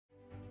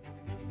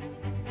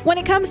When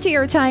it comes to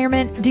your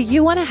retirement, do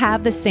you want to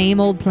have the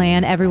same old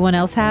plan everyone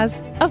else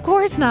has? Of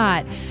course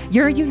not.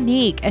 You're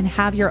unique and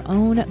have your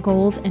own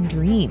goals and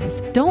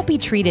dreams. Don't be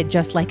treated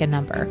just like a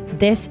number.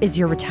 This is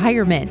your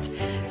retirement.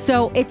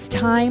 So it's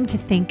time to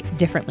think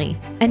differently.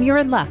 And you're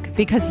in luck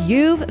because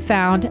you've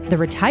found the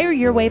Retire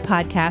Your Way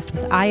podcast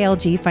with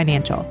ILG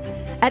Financial.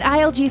 At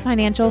ILG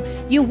Financial,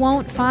 you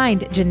won't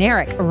find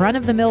generic,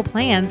 run-of-the-mill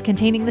plans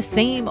containing the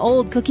same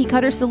old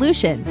cookie-cutter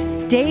solutions.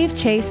 Dave,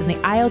 Chase, and the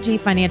ILG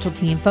Financial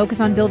team focus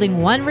on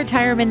building one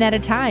retirement at a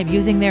time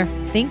using their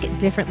Think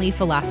Differently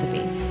philosophy.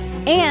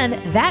 And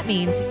that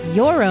means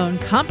your own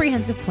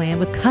comprehensive plan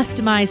with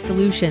customized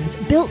solutions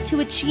built to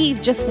achieve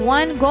just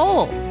one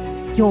goal,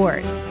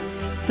 yours.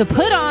 So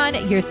put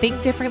on your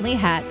Think Differently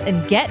hats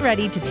and get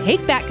ready to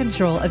take back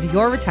control of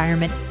your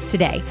retirement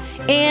today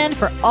and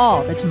for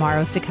all the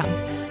tomorrows to come.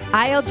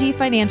 ILG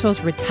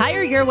Financial's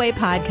Retire Your Way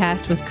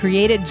podcast was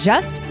created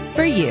just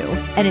for you,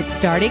 and it's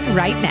starting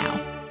right now.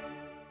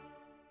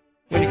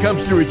 When it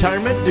comes to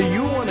retirement, do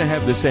you want to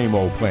have the same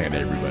old plan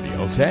everybody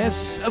else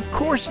has? Of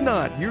course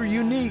not. You're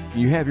unique.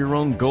 You have your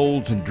own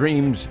goals and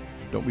dreams.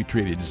 Don't be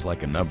treated just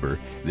like a number.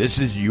 This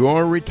is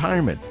your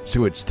retirement.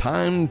 So it's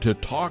time to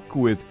talk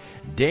with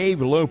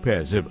Dave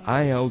Lopez of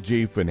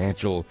ILG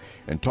Financial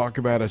and talk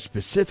about a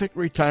specific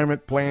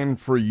retirement plan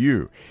for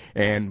you.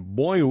 And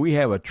boy, we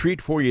have a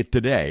treat for you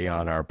today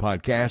on our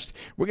podcast.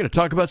 We're going to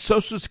talk about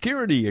Social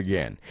Security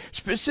again,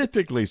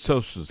 specifically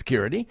Social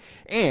Security.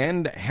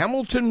 And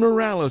Hamilton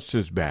Morales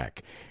is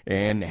back.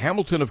 And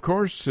Hamilton, of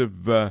course,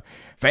 of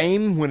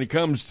fame when it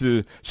comes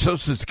to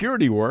Social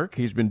Security work.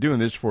 He's been doing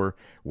this for,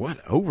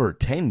 over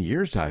 10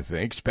 years, I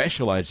think,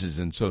 specializes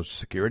in Social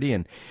Security.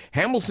 And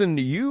Hamilton,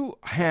 you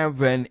have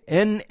an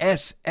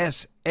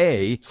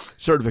NSSA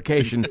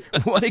certification.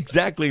 What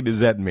exactly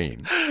does that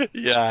mean?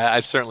 Yeah,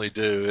 I certainly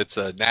do. It's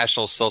a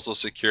National Social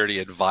Security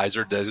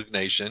Advisor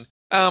designation.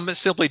 It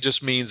simply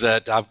just means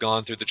that I've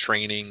gone through the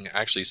training,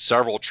 actually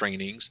several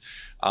trainings,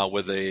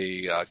 with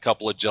a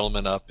couple of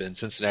gentlemen up in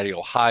Cincinnati,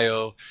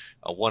 Ohio.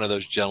 One of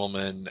those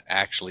gentlemen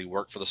actually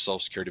worked for the Social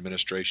Security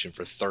Administration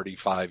for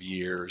 35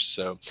 years.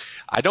 So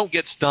I don't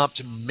get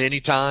stumped many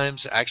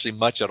times, actually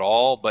much at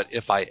all. But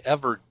if I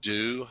ever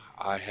do,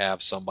 I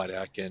have somebody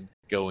I can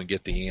go and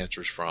get the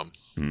answers from.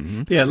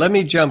 Mm-hmm. Yeah, let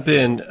me jump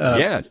in.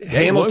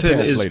 Hamilton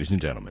Lopez, ladies and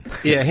gentlemen.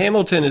 Yeah,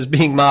 Hamilton is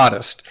being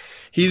modest.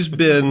 He's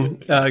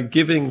been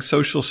giving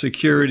Social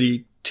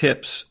Security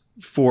tips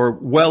for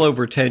well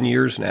over 10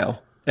 years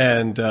now,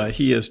 and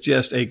he is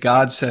just a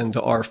godsend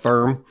to our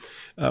firm.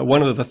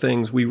 One of the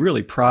things we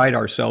really pride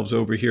ourselves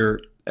over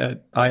here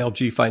at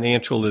ILG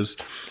Financial is,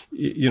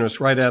 it's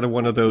right out of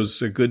one of those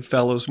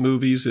Goodfellas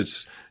movies.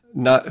 It's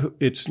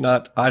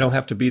not, I don't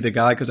have to be the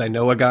guy because I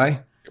know a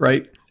guy,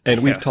 right?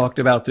 And we've talked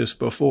about this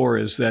before,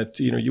 is that,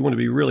 you want to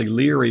be really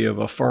leery of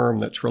a firm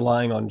that's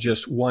relying on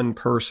just one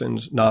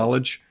person's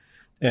knowledge.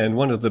 And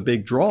one of the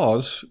big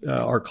draws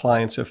our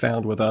clients have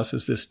found with us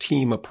is this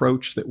team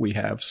approach that we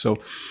have. So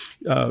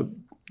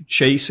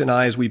Chase and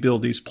I, as we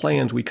build these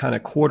plans, we kind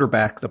of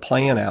quarterback the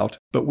plan out,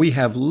 but we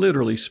have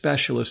literally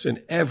specialists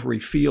in every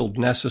field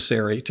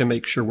necessary to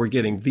make sure we're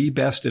getting the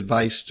best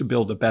advice to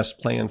build the best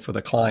plan for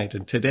the client.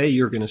 And today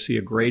you're going to see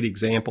a great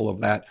example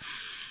of that.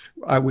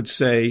 I would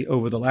say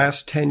over the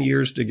last 10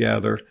 years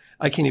together,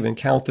 I can't even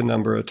count the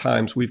number of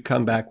times we've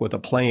come back with a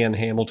plan,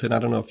 Hamilton. I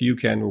don't know if you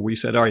can, where we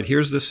said, all right,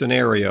 here's the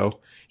scenario.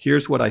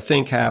 Here's what I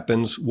think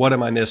happens. What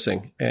am I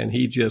missing? And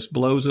he just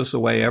blows us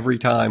away every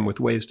time with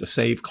ways to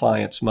save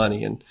clients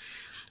money. And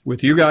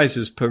with you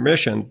guys'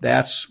 permission,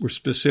 we're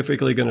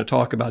specifically going to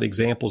talk about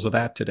examples of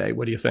that today.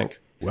 What do you think?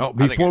 Well,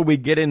 before we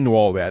get into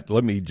all that,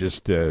 let me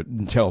just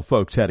tell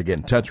folks how to get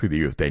in touch with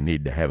you if they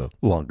need to have a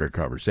longer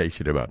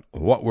conversation about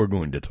what we're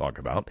going to talk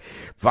about.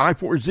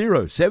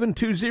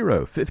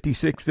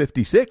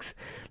 540-720-5656.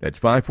 That's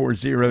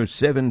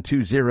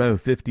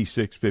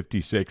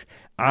 540-720-5656.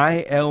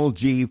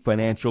 ILG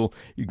Financial.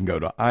 You can go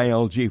to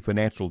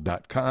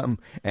ilgfinancial.com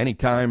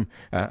anytime.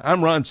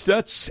 I'm Ron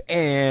Stutz,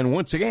 and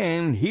once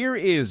again, here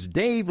is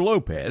Dave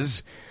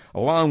Lopez,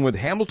 along with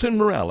Hamilton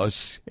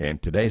Morales,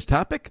 and today's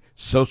topic,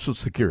 Social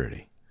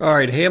Security. All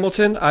right,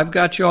 Hamilton, I've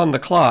got you on the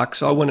clock,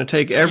 so I want to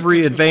take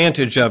every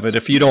advantage of it,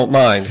 if you don't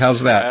mind.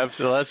 How's that?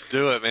 Absolutely. Let's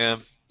do it, man.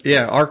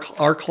 Yeah,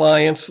 our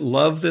clients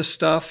love this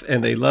stuff,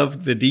 and they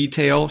love the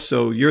detail,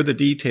 so you're the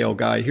detail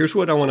guy. Here's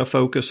what I want to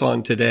focus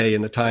on today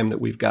in the time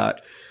that we've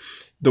got.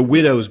 The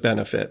widow's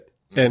benefit.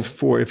 And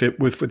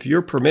with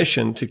your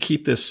permission to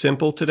keep this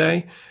simple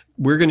today,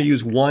 we're going to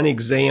use one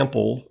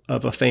example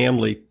of a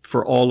family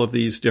for all of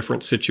these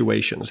different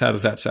situations. How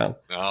does that sound?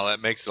 Oh,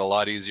 that makes it a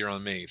lot easier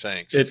on me.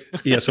 Thanks.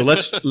 So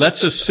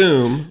let's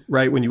assume,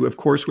 right, when you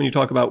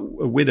talk about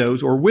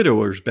widows or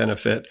widower's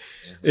benefit,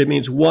 it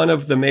means one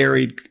of the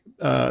married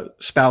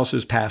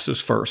spouses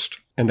passes first.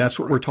 And that's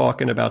what we're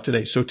talking about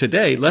today. So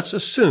today, let's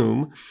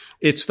assume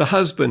it's the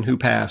husband who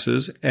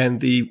passes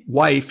and the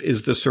wife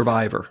is the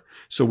survivor.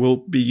 So we'll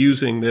be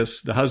using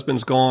this. The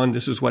husband's gone.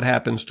 This is what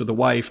happens to the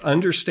wife.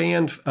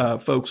 Understand,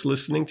 folks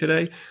listening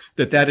today,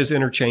 that is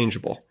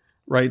interchangeable,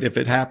 right? If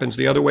it happens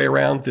the other way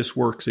around, this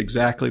works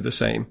exactly the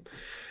same.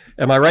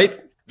 Am I right?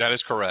 That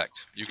is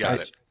correct. You got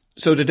it.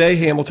 So today,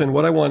 Hamilton,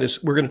 what I want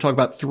is we're going to talk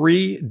about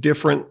 3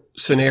 different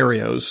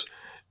scenarios,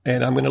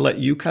 and I'm going to let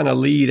you kind of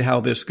lead how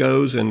this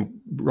goes.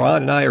 And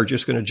Ron and I are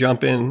just going to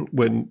jump in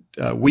when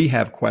we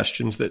have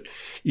questions that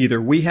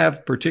either we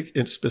have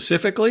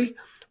specifically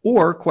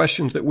or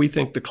questions that we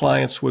think the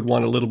clients would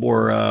want a little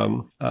more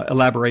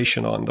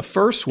elaboration on. The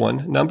first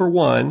one, number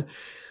 1,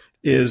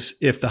 is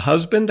if the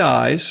husband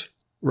dies,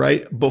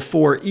 right,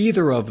 before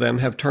either of them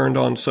have turned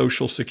on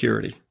Social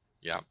Security.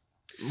 Yeah.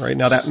 Right.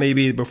 Now, that may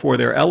be before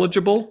they're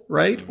eligible,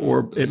 right?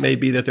 Or it may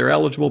be that they're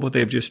eligible, but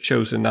they've just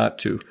chosen not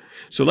to.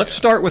 So let's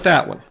start with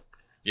that one.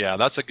 Yeah,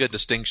 that's a good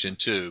distinction,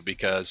 too,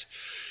 because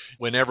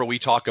whenever we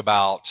talk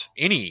about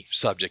any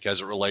subject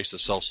as it relates to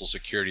Social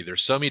Security,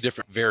 there's so many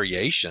different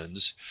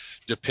variations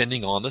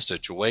depending on the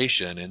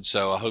situation. And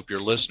so I hope your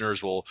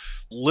listeners will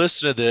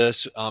listen to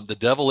this. The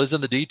devil is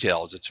in the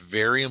details. It's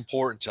very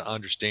important to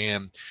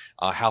understand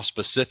how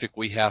specific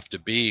we have to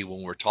be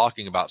when we're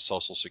talking about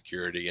Social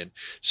Security, and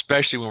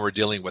especially when we're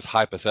dealing with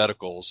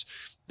hypotheticals.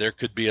 There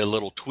could be a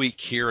little tweak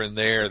here and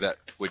there that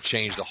would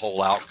change the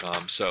whole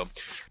outcome. So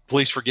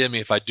please forgive me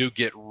if I do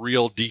get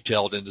real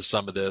detailed into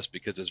some of this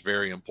because it's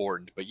very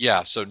important. But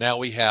yeah, so now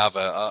we have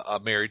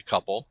a married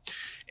couple.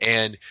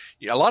 And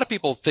a lot of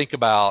people think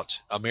about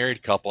a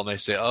married couple and they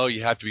say, oh,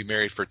 you have to be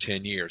married for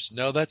 10 years.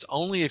 No, that's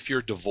only if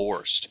you're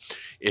divorced.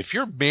 If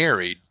you're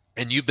married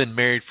and you've been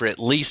married for at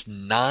least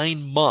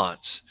 9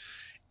 months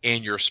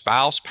and your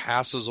spouse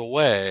passes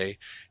away,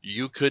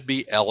 you could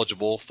be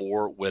eligible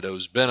for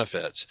widow's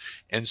benefits.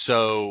 And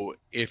so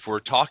if we're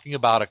talking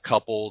about a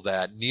couple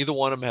that neither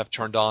one of them have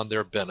turned on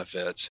their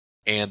benefits,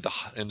 and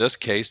in this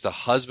case, the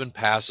husband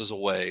passes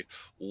away,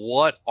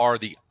 what are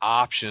the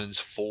options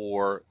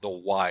for the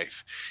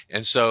wife?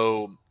 And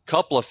so a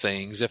couple of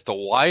things. If the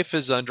wife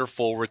is under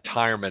full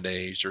retirement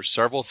age, there's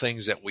several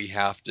things that we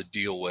have to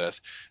deal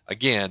with.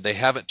 Again, they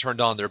haven't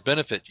turned on their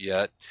benefit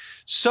yet.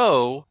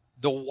 So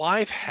the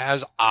wife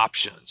has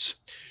options.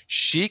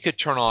 She could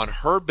turn on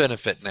her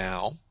benefit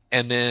now,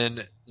 and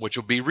then which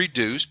will be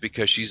reduced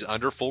because she's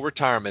under full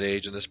retirement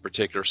age in this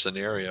particular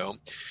scenario.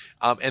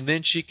 And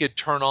then she could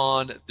turn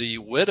on the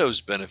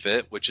widow's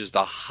benefit, which is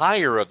the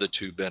higher of the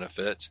two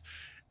benefits,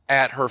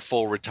 at her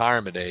full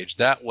retirement age.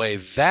 That way,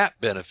 that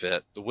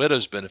benefit, the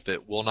widow's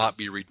benefit, will not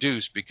be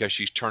reduced because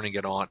she's turning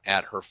it on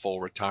at her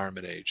full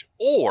retirement age.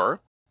 Or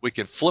we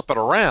can flip it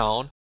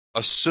around,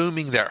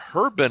 assuming that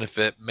her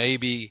benefit,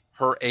 maybe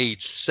her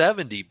age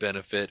 70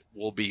 benefit,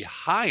 will be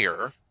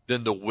higher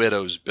than the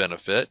widow's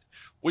benefit.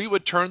 We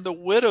would turn the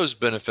widow's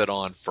benefit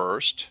on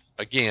first.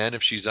 Again,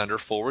 if she's under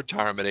full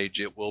retirement age,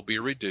 it will be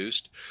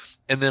reduced.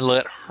 And then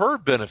let her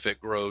benefit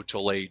grow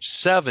till age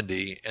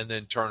 70 and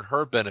then turn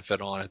her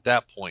benefit on at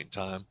that point in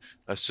time,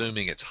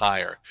 assuming it's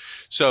higher.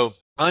 So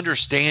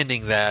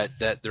understanding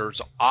that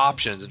there's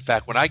options. In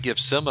fact, when I give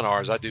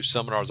seminars, I do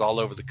seminars all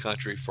over the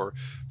country for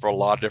a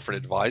lot of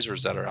different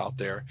advisors that are out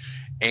there.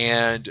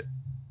 And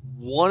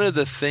one of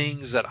the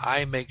things that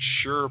I make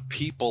sure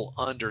people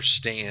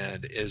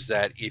understand is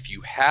that if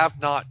you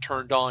have not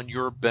turned on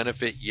your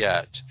benefit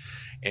yet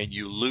and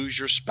you lose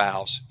your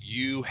spouse,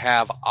 you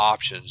have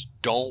options.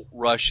 Don't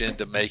rush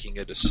into making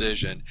a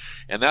decision.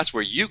 And that's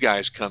where you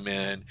guys come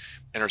in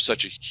and are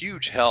such a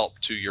huge help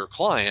to your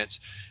clients,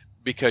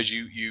 because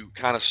you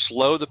kind of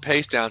slow the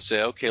pace down and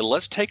say, okay,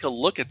 let's take a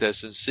look at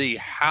this and see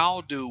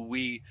how do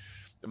we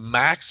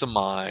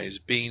maximize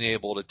being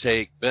able to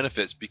take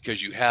benefits,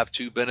 because you have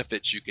two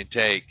benefits you can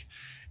take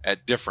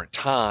at different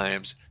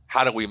times.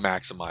 How do we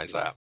maximize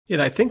that?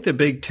 And I think the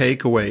big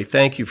takeaway,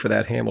 thank you for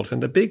that, Hamilton.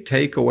 The big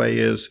takeaway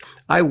is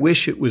I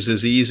wish it was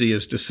as easy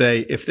as to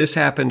say, if this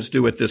happens,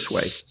 do it this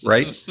way,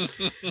 right?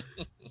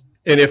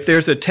 And if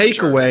there's a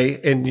takeaway,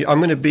 sure, and I'm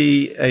going to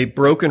be a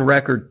broken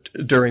record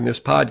during this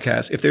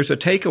podcast, if there's a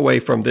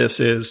takeaway from this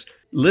is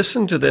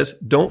listen to this,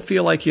 don't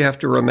feel like you have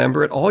to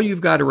remember it. All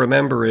you've got to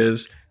remember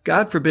is,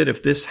 God forbid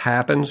if this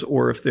happens,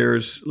 or if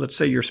there's, let's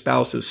say your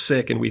spouse is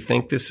sick and we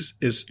think this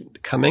is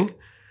coming,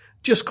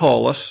 just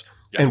call us.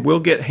 Yeah. And we'll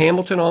get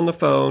Hamilton on the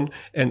phone,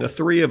 and the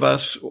three of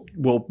us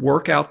will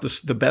work out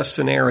the best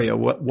scenario.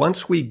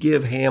 Once we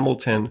give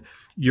Hamilton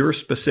your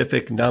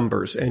specific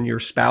numbers and your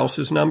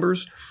spouse's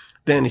numbers,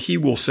 then he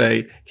will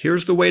say,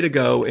 here's the way to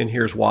go and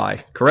here's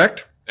why.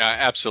 Correct?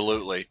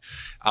 Absolutely.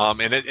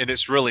 And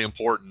it's really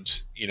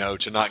important,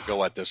 to not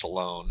go at this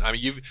alone. I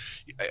mean,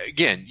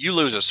 you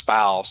lose a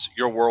spouse,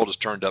 your world is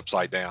turned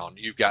upside down.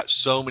 You've got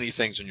so many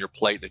things on your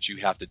plate that you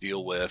have to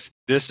deal with.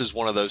 This is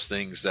one of those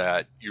things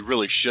that you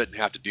really shouldn't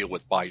have to deal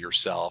with by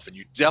yourself. And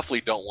you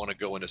definitely don't want to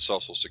go into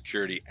Social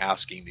Security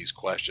asking these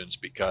questions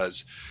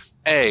because,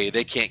 A,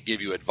 they can't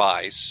give you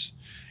advice,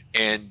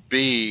 and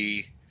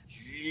B,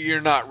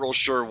 you're not real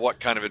sure what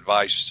kind of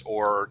advice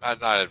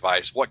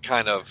what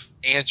kind of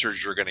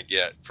answers you're going to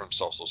get from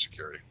Social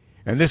Security.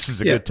 And this is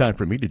a good time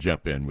for me to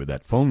jump in with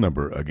that phone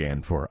number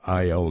again for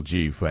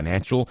ILG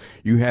Financial.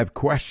 You have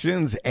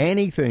questions,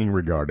 anything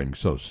regarding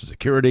Social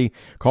Security,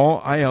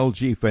 call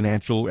ILG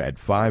Financial at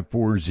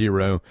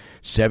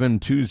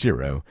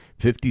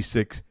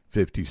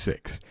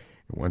 540-720-5656.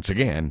 Once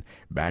again,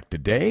 back to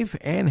Dave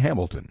and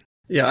Hamilton.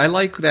 Yeah, I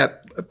like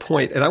that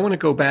point. And I want to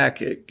go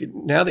back.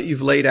 Now that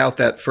you've laid out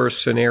that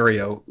first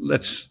scenario,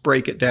 let's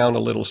break it down a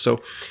little. So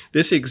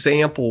this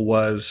example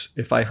was,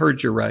 if I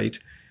heard you right,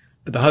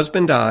 the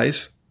husband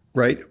dies,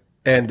 right?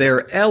 And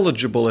they're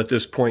eligible at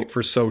this point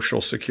for Social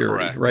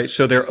Security, Correct. right?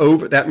 So they're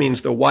over, that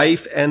means the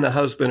wife and the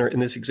husband are, in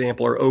this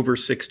example, are over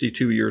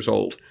 62 years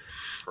old,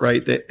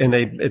 right? And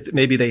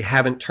maybe they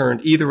haven't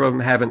turned, either of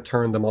them haven't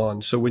turned them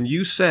on. So when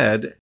you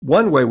said,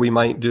 one way we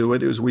might do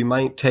it is we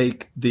might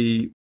take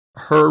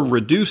her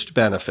reduced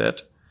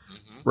benefit,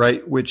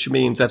 right? Which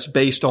means that's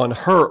based on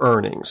her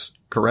earnings,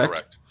 correct?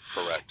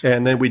 Correct.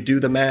 And then we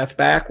do the math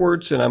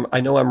backwards, and I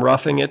know I'm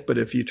roughing it, but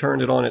if you turn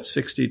it on at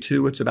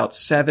 62, it's about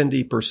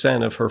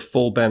 70% of her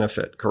full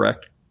benefit,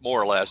 correct? More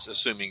or less,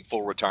 assuming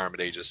full retirement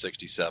age is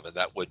 67,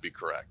 that would be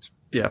correct.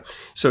 Yeah.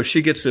 So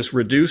she gets this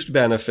reduced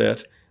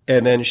benefit,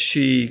 and then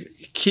she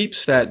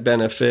keeps that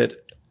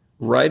benefit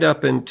right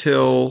up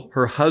until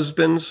her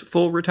husband's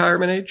full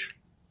retirement age?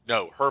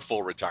 No, her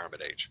full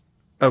retirement age.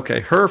 Okay,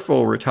 her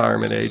full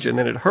retirement age. And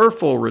then at her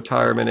full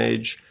retirement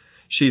age,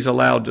 she's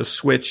allowed to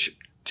switch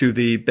to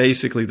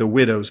basically the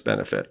widow's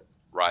benefit.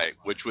 Right,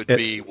 which would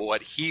be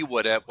what he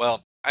would have.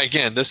 Well,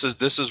 again, this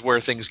is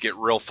where things get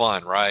real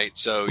fun, right?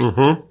 So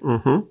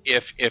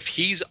if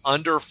he's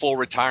under full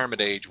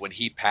retirement age when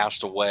he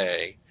passed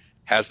away,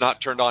 has not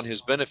turned on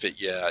his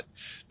benefit yet,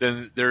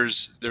 then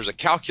there's a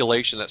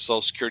calculation that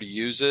Social Security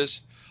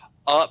uses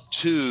up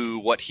to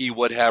what he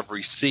would have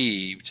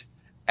received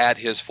at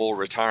his full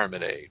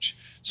retirement age.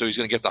 So he's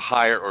going to get the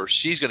higher, or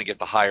she's going to get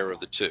the higher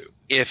of the two.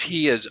 If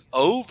he is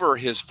over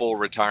his full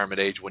retirement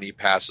age when he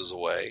passes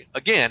away,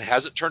 again,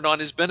 hasn't turned on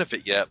his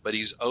benefit yet, but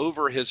he's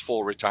over his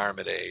full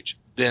retirement age,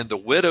 then the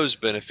widow's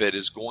benefit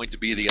is going to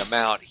be the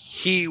amount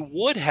he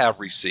would have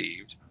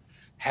received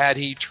had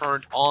he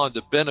turned on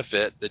the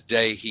benefit the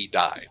day he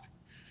died.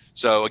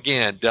 So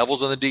again,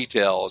 devil's in the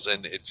details,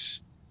 and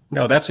it's...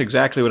 No, that's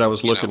exactly what I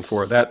was looking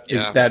for, that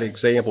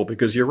example,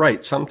 because you're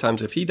right.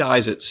 Sometimes if he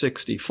dies at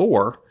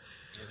 64...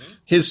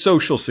 his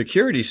Social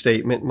Security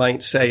statement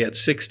might say at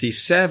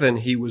 67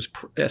 he was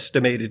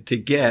estimated to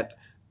get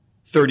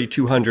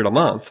 $3,200 a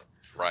month.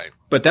 Right.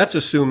 But that's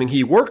assuming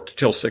he worked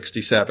till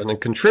 67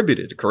 and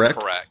contributed, correct?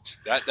 Correct.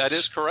 That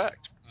is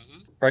correct.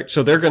 Right.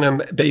 So they're going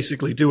to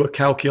basically do a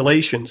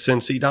calculation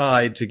since he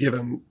died to give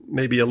him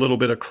maybe a little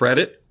bit of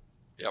credit.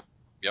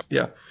 Yep.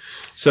 Yeah.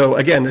 So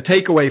again, the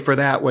takeaway for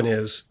that one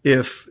is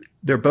if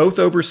they're both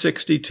over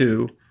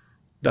 62,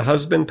 the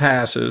husband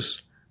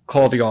passes,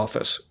 call the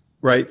office.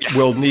 Right. Yeah.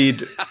 We'll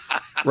need,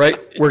 right.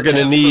 We're going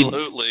to need,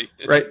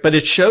 right. But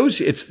it shows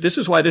this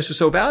is why this is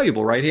so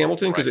valuable, right,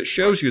 Hamilton? Because it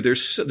shows you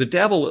there's the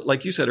devil,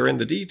 like you said, are in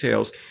the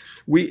details.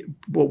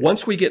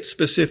 Once we get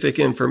specific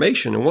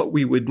information, and what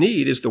we would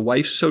need is the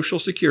wife's Social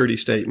Security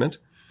statement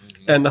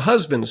and the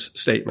husband's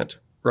statement,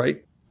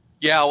 right?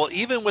 Yeah. Well,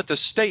 even with the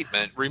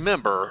statement,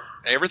 remember,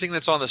 everything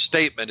that's on the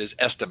statement is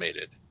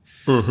estimated.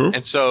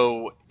 And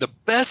so the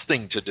best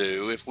thing to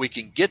do, if we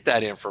can get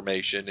that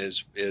information,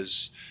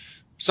 is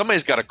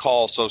somebody's got to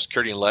call Social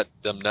Security and let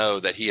them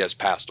know that he has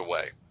passed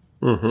away.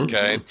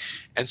 Okay.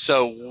 And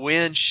so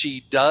when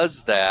she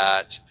does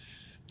that,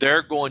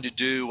 they're going to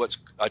do what's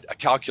a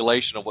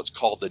calculation of what's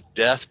called the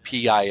death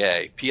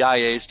PIA.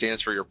 PIA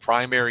stands for your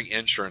primary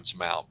insurance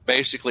amount.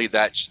 Basically,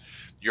 that's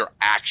your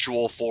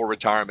actual full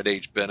retirement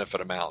age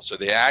benefit amount. So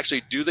they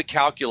actually do the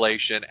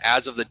calculation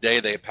as of the day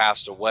they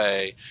passed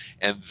away,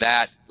 and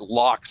that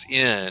locks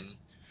in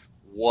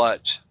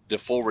what the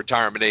full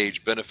retirement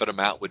age benefit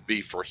amount would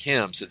be for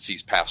him since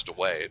he's passed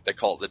away. They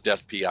call it the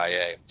death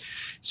PIA.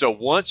 So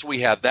once we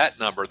have that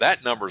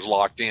number's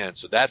locked in.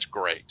 So that's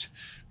great.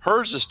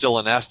 Hers is still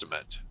an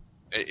estimate.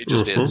 It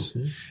just is.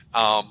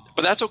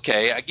 But that's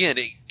okay. Again,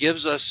 it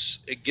gives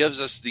us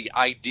the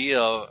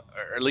idea, or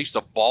at least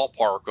a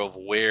ballpark of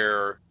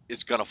where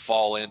it's going to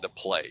fall into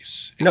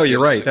place. No,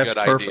 you're right. That's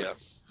perfect. Idea.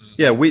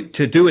 Yeah,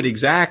 to do it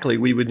exactly,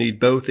 we would need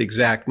both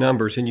exact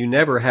numbers, and you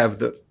never have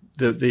the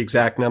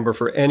exact number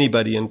for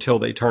anybody until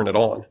they turn it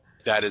on.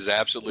 That is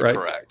absolutely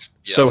correct.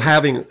 Yes. So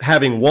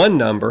having one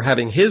number,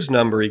 having his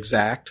number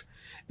exact,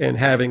 and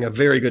having a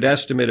very good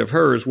estimate of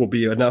hers will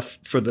be enough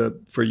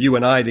for you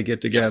and I to get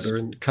together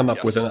and come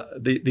up with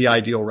the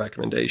ideal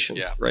recommendation.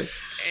 Yeah. Right.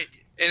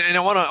 And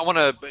I want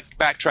to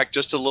backtrack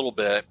just a little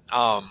bit.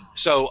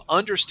 So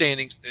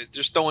understanding,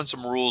 just throwing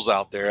some rules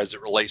out there as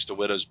it relates to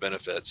widow's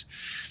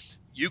benefits.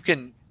 You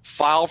can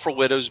file for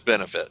widow's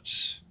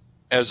benefits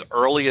as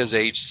early as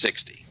age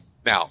 60.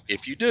 Now,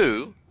 if you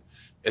do,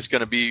 it's going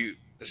to be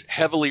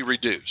heavily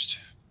reduced.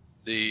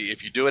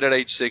 If you do it at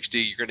age 60,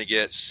 you're going to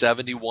get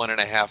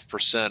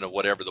 71.5% of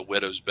whatever the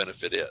widow's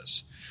benefit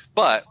is.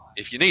 But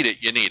if you need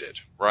it, you need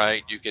it,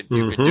 right? You can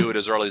do it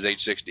as early as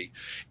age 60.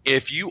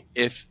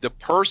 If the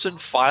person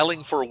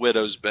filing for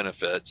widow's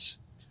benefits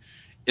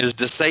is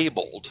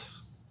disabled,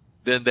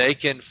 then they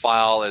can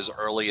file as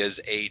early as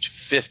age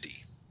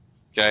 50.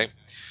 Okay.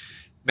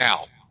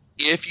 Now,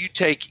 if you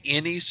take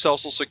any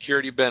Social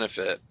Security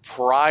benefit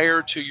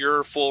prior to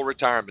your full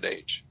retirement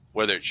age,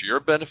 whether it's your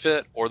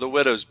benefit or the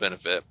widow's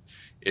benefit,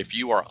 if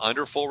you are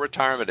under full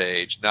retirement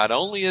age, not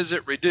only is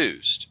it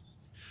reduced,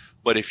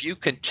 but if you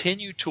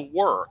continue to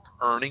work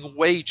earning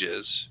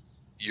wages,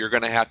 you're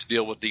going to have to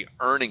deal with the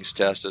earnings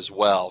test as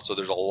well. So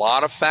there's a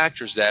lot of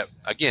factors that,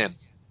 again,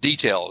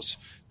 details,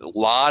 a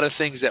lot of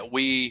things that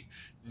we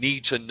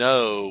need to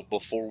know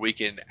before we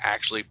can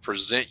actually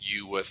present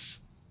you with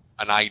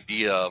an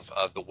idea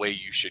of the way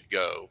you should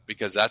go,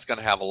 because that's going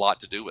to have a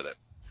lot to do with it.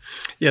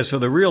 Yeah, so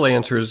the real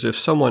answer is if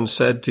someone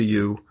said to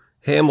you,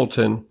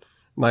 Hamilton,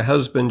 my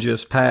husband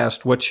just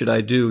passed, what should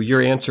I do?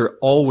 Your answer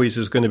always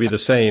is going to be the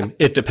same.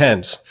 It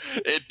depends.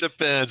 It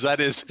depends. That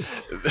is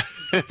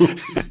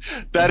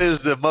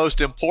the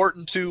most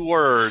important two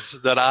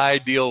words that I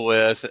deal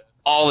with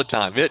all the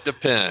time. It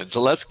depends.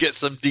 So let's get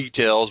some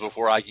details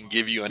before I can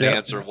give you an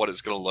answer of what it's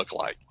going to look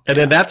like. And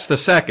then that's the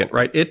second,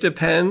 right? It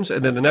depends.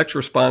 And then the next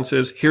response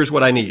is, here's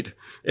what I need.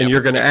 And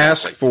you're going to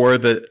ask for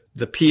the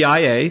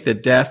PIA, the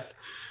death,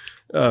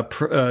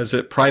 is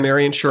it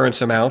primary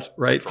insurance amount,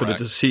 right, for the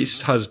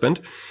deceased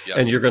husband. Yes.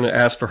 And you're going to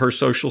ask for her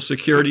social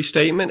security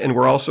statement. And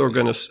we're also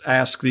going to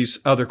ask these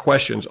other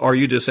questions. Are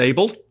you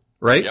disabled,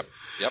 right? Yep.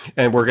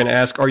 And we're going to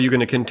ask, are you going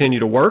to continue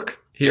to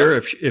work here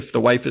if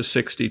the wife is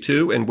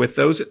 62? And with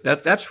those,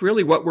 that's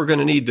really what we're going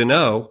to need to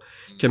know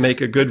to make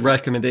a good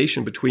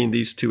recommendation between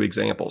these two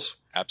examples.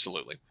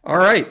 Absolutely. All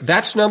right.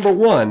 That's number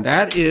one.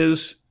 That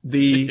is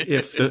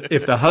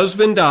if the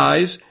husband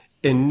dies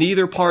and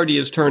neither party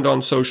is turned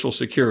on Social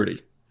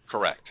Security.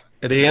 Correct.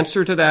 And the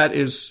answer to that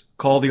is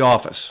call the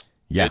office.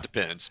 Yeah. It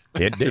depends.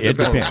 It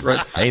depends.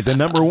 Right. Hey, the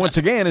number once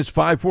again is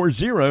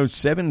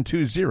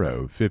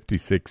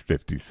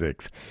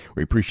 540-720-5656.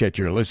 We appreciate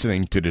your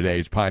listening to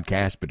today's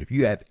podcast, but if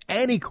you have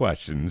any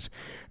questions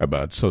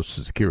about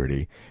Social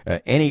Security,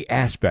 any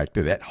aspect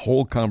of that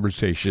whole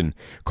conversation,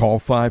 call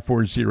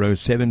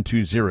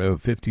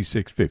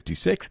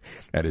 540-720-5656.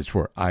 That is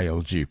for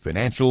ILG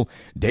Financial.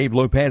 Dave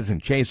Lopez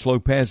and Chase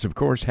Lopez, of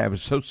course, have a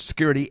Social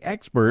Security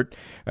expert.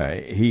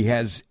 He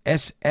has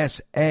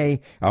SSA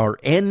or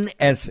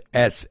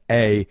NSSA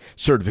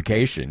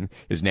certification.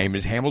 His name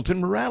is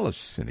Hamilton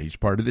Morales, and he's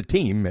part of the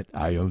team at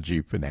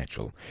ILG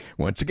Financial.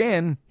 Once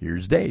again,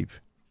 here's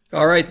Dave.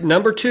 All right,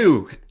 number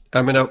two.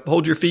 I'm going to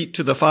hold your feet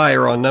to the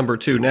fire on number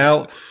two.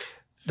 Now,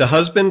 the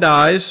husband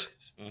dies.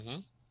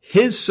 Mm-hmm.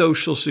 His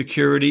Social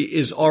Security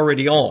is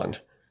already on.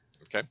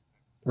 Okay.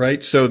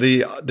 Right? So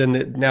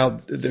now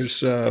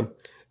there's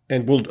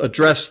and we'll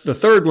address the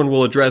third one.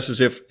 We'll address is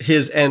if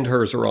his and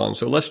hers are on.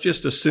 So let's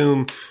just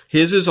assume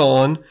his is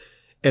on.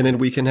 And then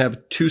we can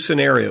have two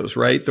scenarios,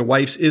 right? The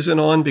wife's isn't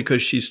on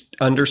because she's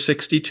under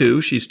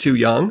 62. She's too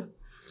young,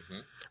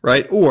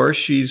 right? Or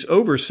she's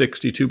over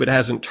 62 but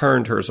hasn't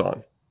turned hers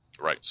on.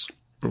 Right.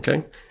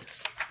 Okay.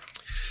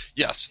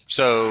 Yes.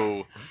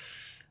 So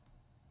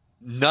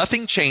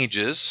nothing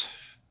changes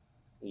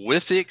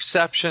with the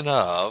exception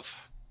of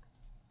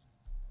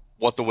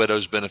what the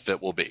widow's benefit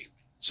will be.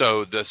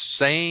 So the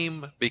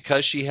same,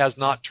 because she has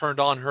not turned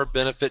on her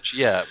benefits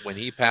yet when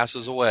he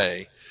passes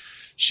away,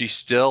 she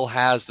still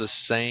has the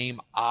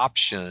same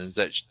options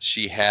that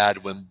she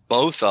had when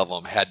both of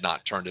them had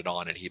not turned it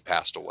on and he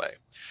passed away.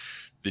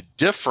 The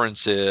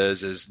difference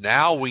is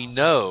now we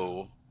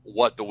know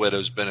what the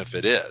widow's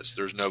benefit is.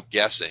 There's no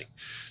guessing.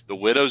 The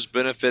widow's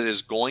benefit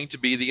is going to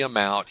be the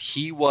amount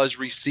he was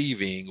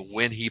receiving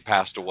when he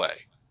passed away.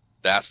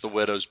 That's the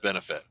widow's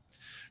benefit.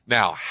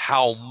 Now,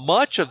 how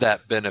much of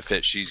that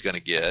benefit she's going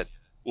to get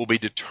will be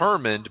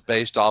determined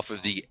based off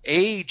of the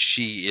age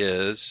she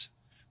is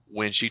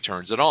when she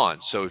turns it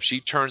on. So if she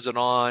turns it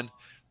on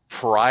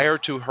prior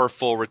to her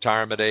full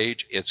retirement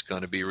age, it's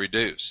going to be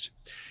reduced.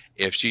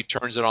 If she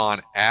turns it on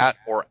at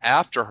or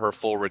after her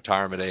full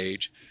retirement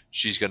age,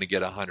 she's going to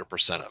get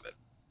 100% of it.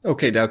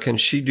 Okay, now can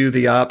she do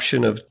the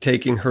option of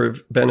taking her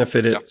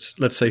benefit at,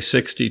 let's say,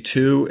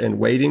 62 and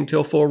waiting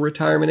till full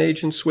retirement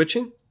age and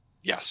switching?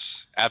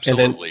 Yes,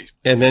 absolutely.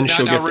 And then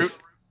she'll get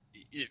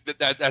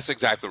that's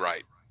exactly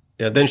right.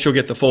 Yeah, then she'll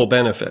get the full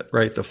benefit,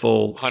 right? The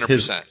full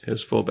 100%.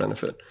 His full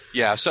benefit.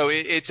 Yeah, so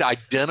it's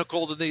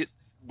identical to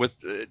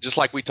just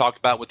like we talked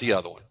about with the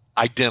other one.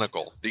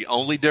 Identical. The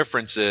only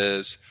difference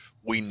is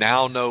we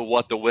now know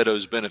what the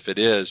widow's benefit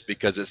is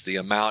because it's the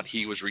amount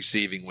he was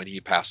receiving when he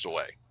passed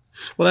away.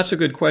 Well, that's a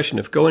good question.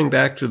 If going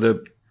back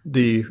to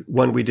the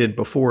one we did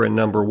before in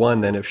number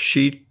one, then if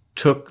she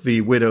took the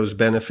widow's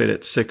benefit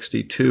at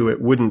 62, it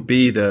wouldn't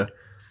be the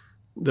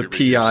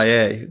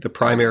PIA, the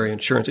primary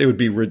insurance. It would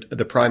be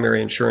the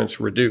primary insurance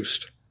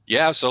reduced.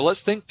 Yeah, so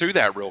let's think through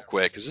that real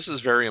quick because this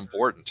is very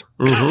important.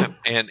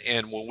 Mm-hmm.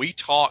 And when we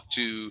talk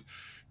to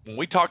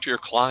your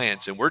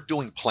clients and we're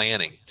doing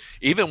planning,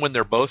 even when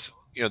they're both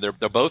they're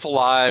both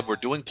alive, we're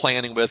doing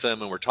planning with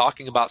them and we're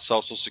talking about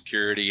Social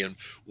Security and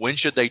when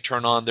should they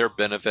turn on their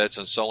benefits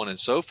and so on and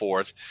so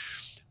forth.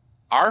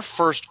 Our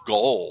first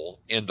goal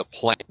in the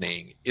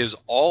planning is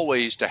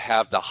always to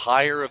have the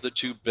higher of the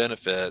two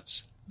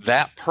benefits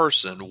that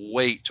person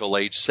wait till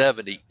age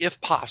 70 if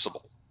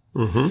possible.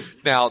 Mm-hmm.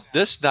 Now,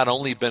 this not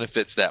only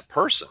benefits that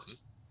person,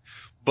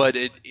 but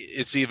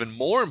it's even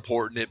more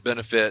important. It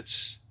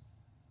benefits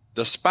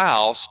the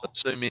spouse,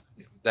 assuming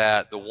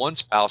that the one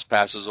spouse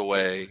passes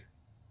away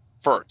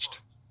first.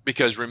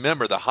 Because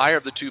remember, the higher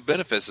of the two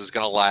benefits is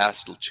going to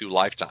last 2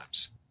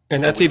 lifetimes.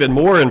 And that's even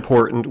more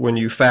important when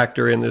you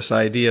factor in this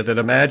idea that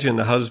imagine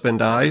the husband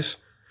dies.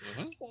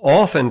 Mm-hmm.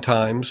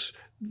 Oftentimes,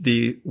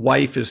 the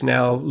wife is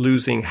now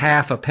losing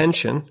half a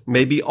pension,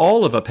 maybe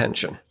all of a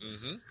pension,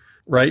 mm-hmm.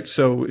 right?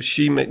 So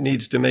she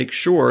needs to make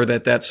sure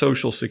that that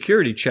Social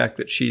Security check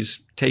that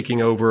she's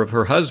taking over of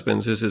her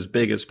husband's is as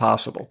big as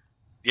possible.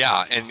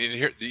 Yeah, and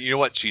here, you know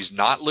what? She's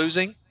not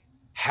losing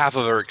half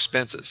of her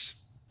expenses.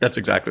 That's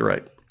exactly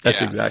right.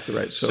 That's exactly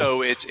right.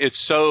 So it's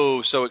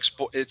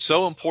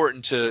so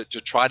important to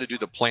try to do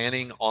the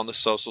planning on the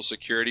Social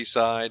Security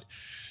side.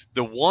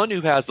 The one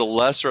who has the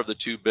lesser of the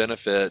two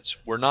benefits,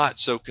 we're not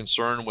so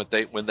concerned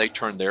when they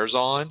turn theirs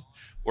on.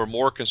 We're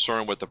more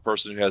concerned with the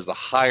person who has the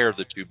higher of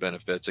the two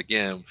benefits.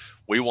 Again,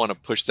 we want to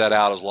push that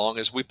out as long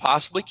as we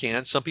possibly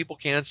can. Some people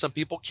can, some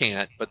people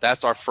can't, but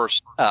that's our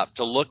first step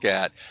to look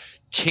at.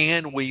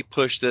 Can we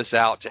push this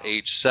out to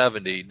age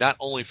 70, not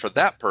only for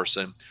that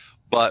person,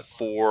 but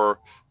for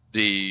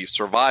the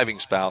surviving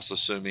spouse,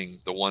 assuming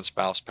the one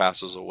spouse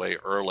passes away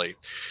early.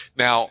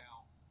 Now,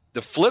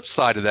 the flip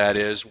side of that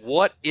is,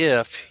 what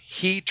if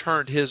he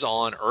turned his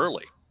on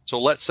early? So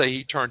let's say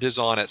he turned his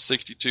on at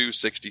 62,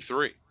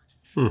 63.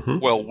 Mm-hmm.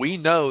 Well, we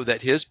know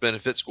that his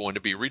benefit's going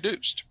to be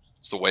reduced.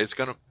 It's the way it's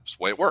the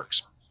way it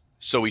works.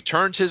 So he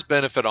turns his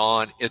benefit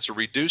on. It's a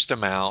reduced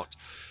amount.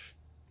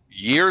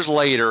 Years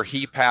later,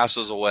 he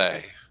passes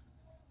away.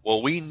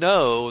 Well, we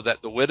know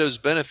that the widow's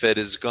benefit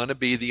is going to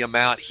be the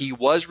amount he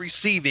was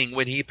receiving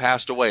when he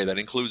passed away. That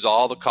includes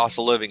all the cost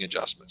of living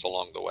adjustments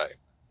along the way.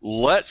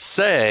 Let's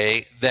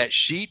say that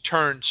she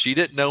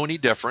didn't know any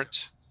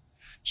different.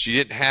 She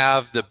didn't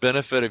have the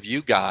benefit of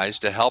you guys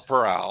to help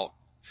her out,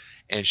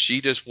 and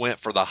she just went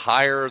for the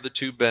higher of the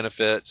two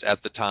benefits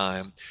at the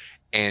time,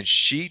 and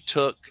she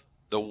took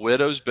the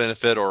widow's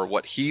benefit, or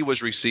what he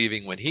was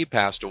receiving when he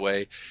passed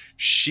away.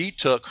 She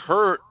took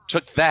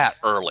that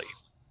early,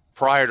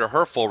 prior to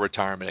her full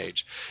retirement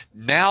age.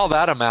 Now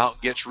that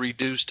amount gets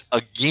reduced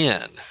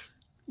again.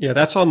 Yeah,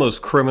 that's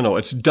almost criminal.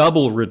 It's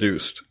double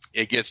reduced.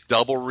 It gets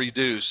double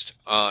reduced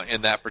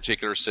in that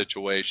particular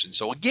situation.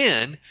 So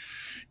again,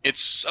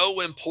 it's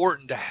so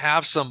important to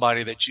have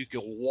somebody that you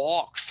can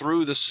walk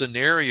through the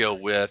scenario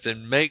with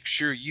and make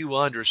sure you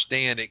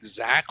understand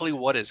exactly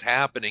what is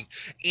happening,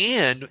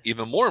 and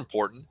even more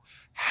important,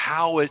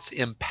 how it's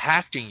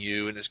impacting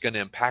you, and it's going to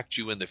impact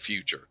you in the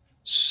future.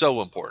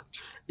 So important.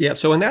 Yeah.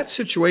 So in that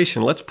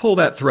situation, let's pull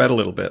that thread a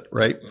little bit,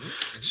 right?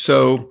 Mm-hmm.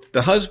 So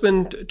the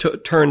husband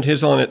turned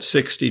his on at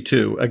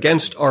 62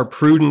 against our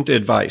prudent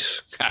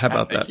advice. How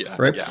about that? Yeah,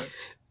 right. Yeah.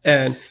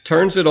 And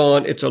turns it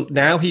on.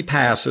 Now he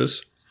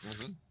passes.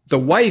 Mm-hmm. The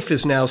wife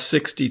is now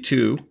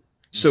 62. Mm-hmm.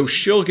 So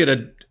she'll get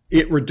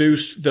the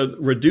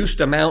reduced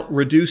amount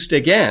reduced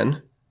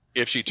again.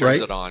 If she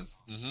turns it on.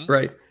 Mm-hmm.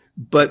 Right.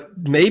 But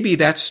maybe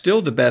that's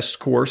still the best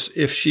course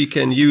if she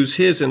can use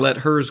his and let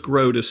hers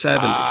grow to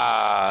 70.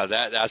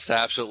 That's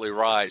absolutely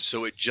right.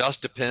 So it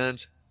just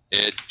depends.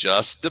 It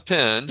just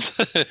depends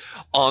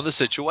on the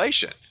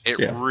situation. It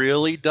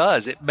really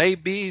does. It may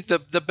be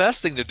the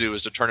best thing to do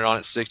is to turn it on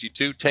at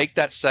 62. Take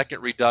that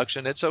second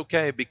reduction. It's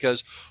okay,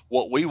 because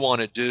what we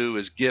want to do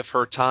is give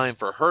her time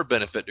for her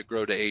benefit to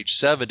grow to age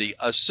 70,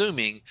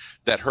 assuming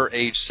that her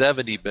age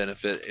 70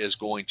 benefit is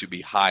going to be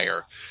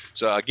higher.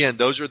 So again,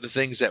 those are the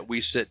things that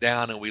we sit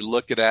down and we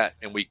look at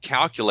and we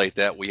calculate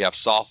that. We have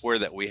software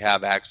that we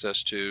have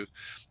access to,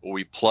 where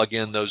we plug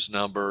in those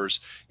numbers,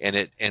 and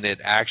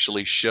it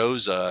actually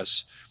shows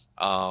us,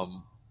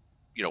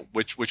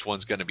 which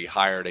one's going to be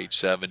higher at age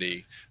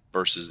 70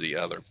 versus the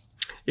other.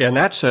 Yeah, and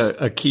that's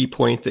a key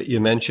point that you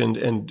mentioned,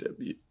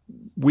 and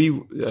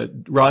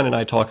Ron and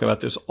I talk about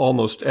this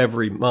almost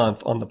every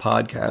month on the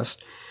podcast.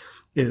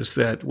 Is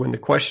that when the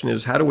question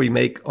is how do we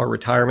make our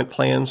retirement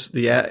plans?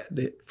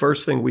 The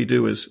first thing we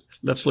do is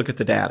let's look at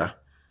the data.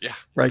 Yeah.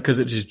 Right. Because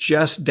it is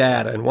just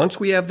data. And once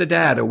we have the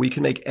data, we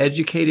can make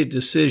educated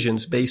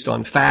decisions based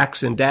on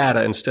facts and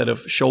data instead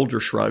of shoulder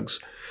shrugs.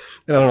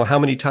 And I don't know how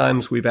many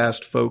times we've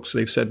asked folks,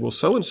 they've said, well,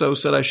 so-and-so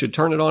said I should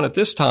turn it on at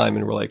this time.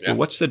 And we're like, well,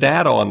 what's the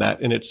data on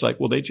that? And it's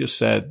like, well, they just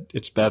said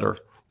it's better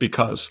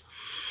because,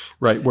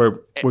 right,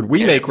 where when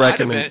we make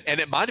recommendations. And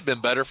it might have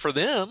been better for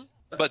them,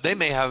 but they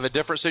may have a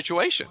different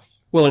situation.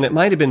 Well, and it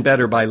might have been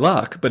better by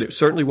luck, but it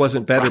certainly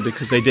wasn't better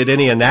because they did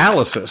any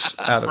analysis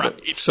out of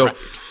it.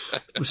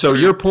 So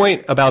your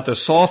point about the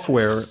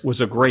software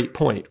was a great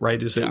point,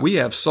 right? Is that we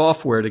have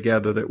software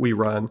together that we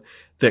run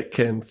that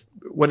can,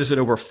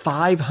 over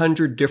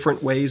 500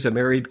 different ways a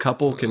married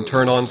couple can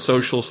turn on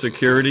Social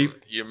Security?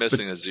 You're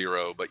missing a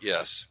zero, but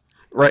yes.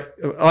 Right.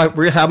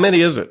 How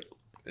many is it?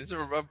 It's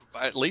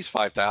at least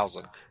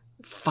 5,000.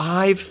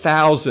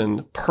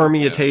 5,000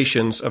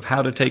 permutations of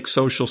how to take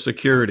Social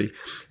Security.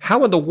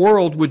 How in the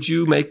world would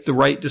you make the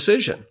right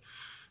decision,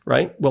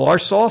 right? Well, our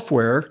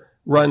software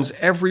runs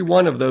every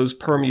one of those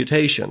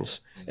permutations.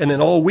 And then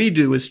all we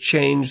do is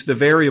change the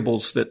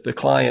variables that the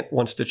client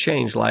wants to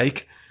change,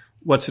 like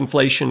What's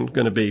inflation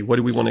going to be? What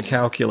do we want to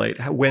calculate?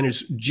 When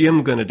is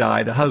Jim going to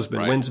die, the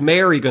husband? Right. When's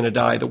Mary going to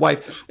die, the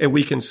wife? And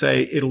we can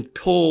say it'll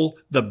pull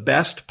the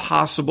best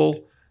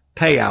possible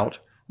payout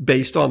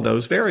based on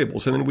those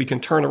variables. And then we can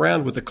turn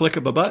around with the click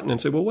of a button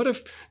and say, well, what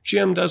if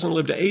Jim doesn't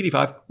live to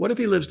 85? What if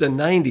he lives to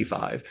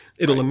 95?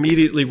 It'll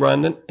immediately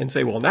run and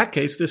say, well, in that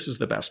case, this is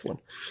the best one.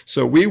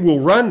 So we will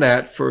run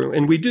that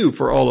and we do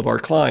for all of our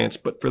clients.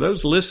 But for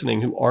those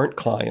listening who aren't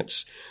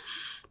clients,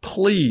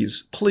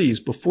 please,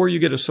 before you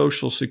get a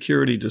Social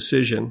Security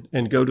decision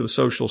and go to the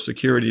Social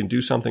Security and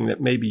do something that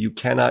maybe you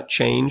cannot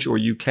change or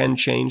you can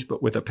change,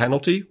 but with a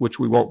penalty, which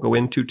we won't go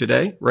into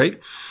today,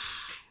 right?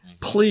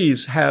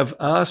 Please have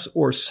us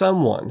or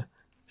someone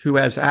who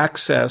has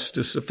access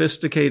to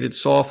sophisticated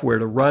software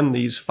to run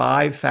these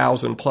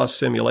 5,000 plus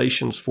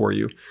simulations for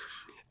you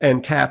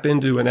and tap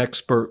into an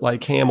expert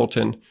like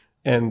Hamilton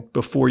and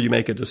before you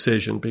make a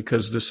decision,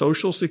 because the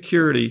Social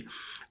Security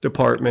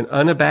Department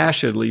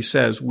unabashedly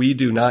says we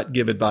do not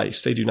give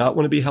advice. They do not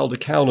want to be held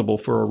accountable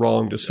for a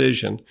wrong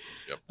decision.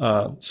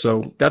 Yep.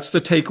 So that's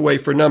the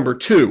takeaway for number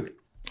 2.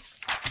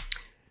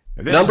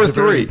 Number 3.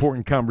 Very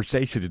important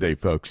conversation today,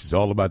 folks. It's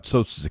all about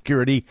Social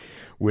Security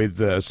with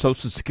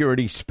Social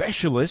Security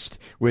specialist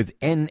with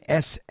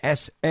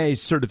NSSA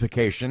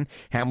certification,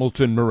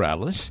 Hamilton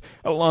Morales,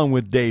 along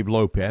with Dave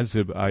Lopez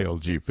of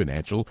ILG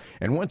Financial.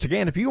 And once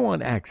again, if you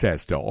want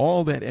access to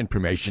all that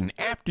information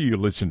after you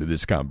listen to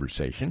this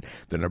conversation,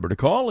 the number to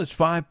call is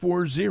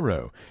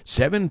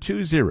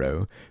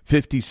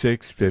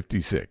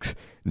 540-720-5656.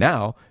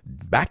 Now,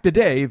 back to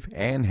Dave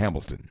and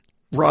Hamilton.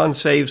 Ron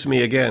saves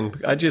me again.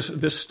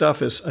 This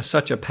stuff is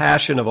such a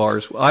passion of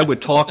ours. I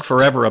would talk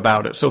forever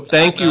about it. So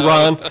thank you,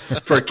 Ron,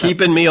 for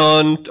keeping me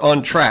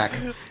on track.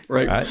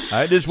 Right.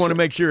 I just want to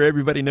make sure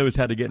everybody knows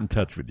how to get in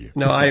touch with you.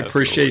 No, I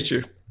appreciate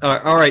you.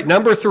 All right.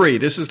 Number 3.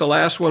 This is the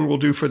last one we'll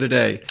do for the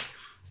day.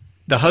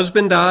 The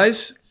husband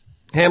dies,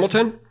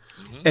 Hamilton,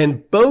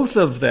 and both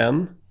of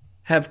them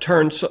have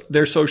turned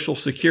their Social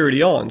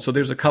Security on. So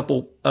there's a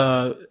couple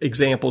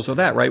examples of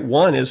that, right?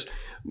 One is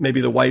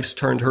maybe the wife's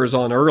turned hers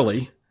on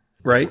early,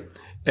 right?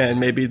 And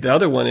maybe the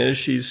other one is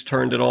she's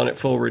turned it on at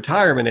full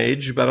retirement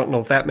age, but I don't know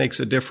if that makes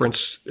a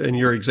difference in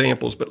your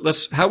examples. But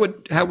how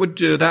would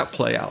that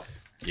play out?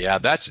 Yeah,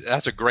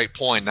 that's a great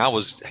point. And I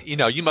was,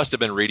 you must have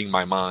been reading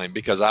my mind,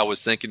 because I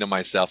was thinking to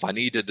myself, I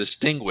need to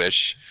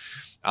distinguish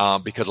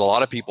because a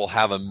lot of people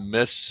have a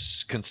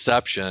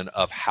misconception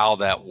of how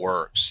that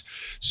works.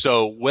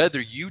 So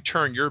whether you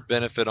turn your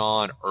benefit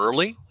on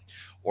early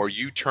or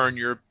you turn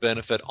your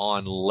benefit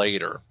on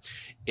later,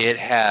 it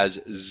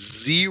has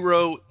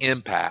zero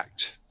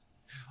impact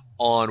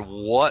on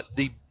what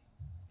the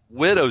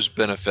widow's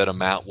benefit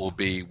amount will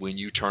be when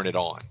you turn it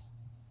on.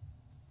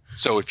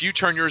 So if you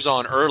turn yours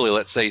on early,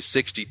 let's say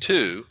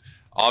 62,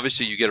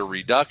 obviously you get a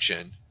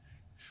reduction,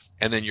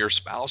 and then your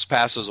spouse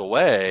passes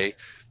away.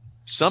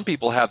 Some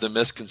people have the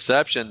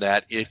misconception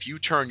that if you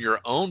turn your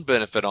own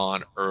benefit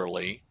on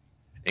early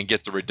and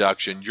get the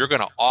reduction, you're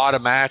going to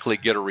automatically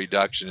get a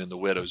reduction in the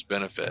widow's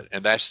benefit,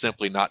 and that's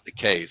simply not the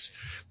case.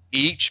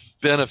 Each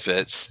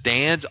benefit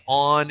stands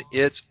on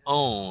its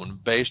own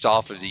based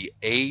off of the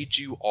age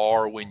you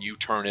are when you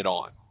turn it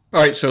on.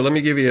 All right, so let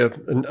me give you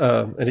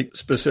a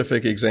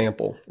specific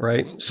example,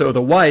 right? So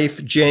the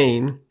wife,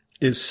 Jane,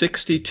 is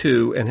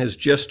 62 and has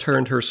just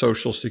turned her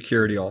Social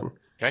Security on.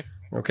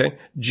 Okay.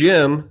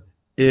 Jim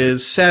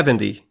is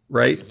 70,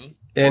 right? Mm-hmm.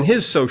 And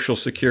his Social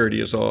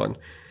Security is on.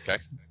 Okay.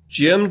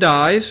 Jim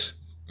dies.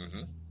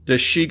 Mm-hmm.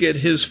 Does she get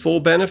his full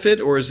benefit,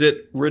 or is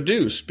it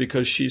reduced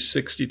because she's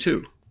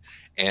 62?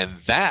 And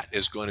that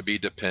is going to be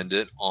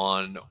dependent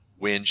on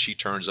when she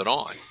turns it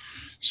on.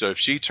 So if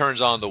she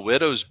turns on the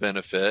widow's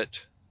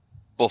benefit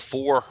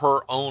before her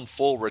own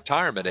full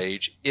retirement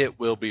age, it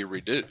will be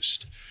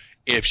reduced.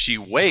 If she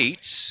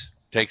waits,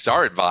 takes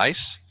our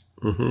advice,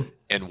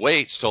 and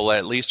waits till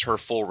at least her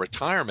full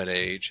retirement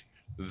age,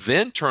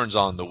 then turns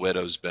on the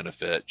widow's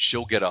benefit,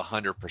 she'll get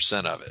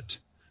 100% of it.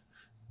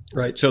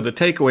 Right. So the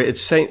takeaway,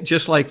 it's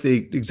just like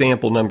the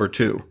example number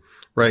 2.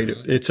 Right.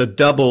 It's a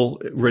double,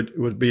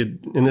 would be,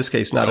 in this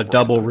case, not a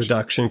double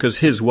reduction because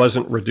his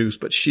wasn't reduced,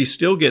 but she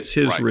still gets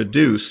his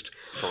reduced.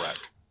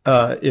 Correct.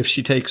 If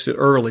she takes it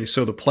early.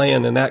 So the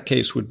plan in that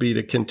case would be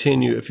to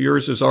continue. If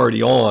yours is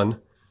already on,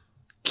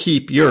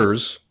 keep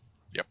yours.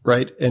 Yep.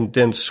 Right. And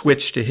then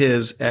switch to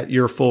his at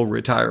your full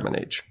retirement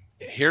age.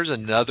 Here's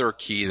another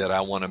key that I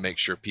want to make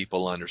sure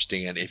people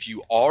understand. If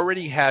you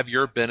already have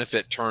your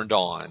benefit turned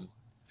on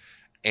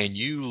and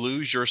you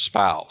lose your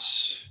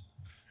spouse,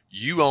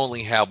 you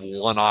only have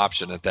one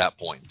option at that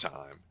point in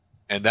time,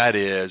 and that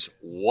is,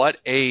 what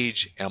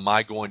age am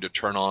I going to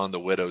turn on the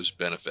widow's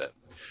benefit?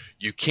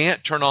 You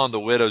can't turn on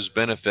the widow's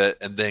benefit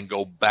and then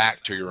go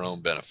back to your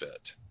own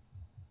benefit.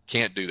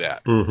 Can't do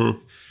that. Mm-hmm.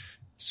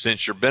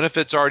 Since your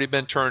benefit's already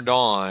been turned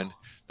on,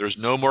 there's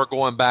no more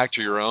going back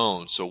to your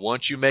own. So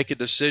once you make a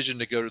decision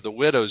to go to the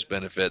widow's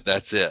benefit,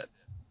 that's it.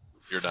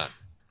 You're done.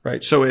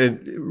 Right. So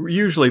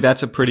usually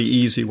that's a pretty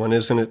easy one,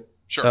 isn't it?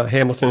 Sure.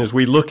 Hamilton, as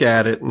we look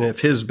at it, and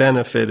if his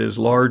benefit is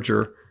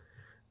larger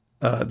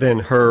than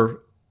her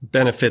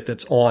benefit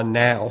that's on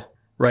now,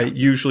 right?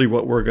 Usually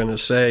what we're going to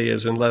say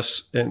is usually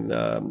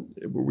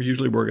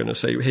we're going to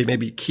say, hey,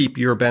 maybe keep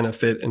your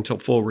benefit until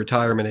full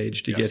retirement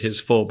age to get his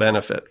full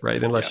benefit,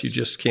 right? Unless you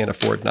just can't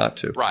afford not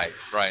to. Right.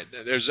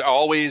 There's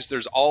always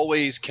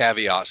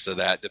caveats to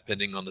that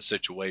depending on the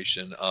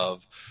situation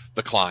of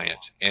the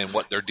client and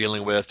what they're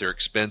dealing with, their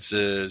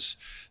expenses,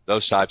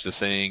 those types of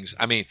things.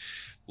 I mean,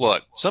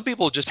 look, some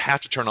people just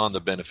have to turn on the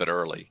benefit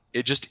early.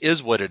 It just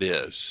is what it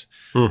is.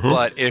 Mm-hmm.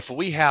 But if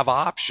we have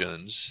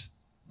options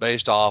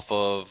based off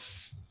of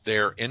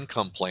their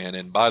income plan,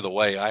 and by the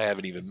way, I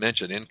haven't even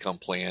mentioned income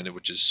plan,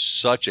 which is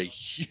such a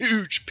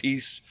huge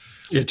piece.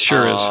 It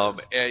sure is.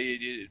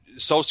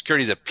 Social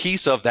Security is a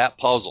piece of that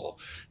puzzle.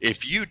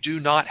 If you do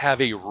not have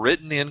a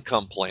written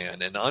income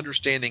plan and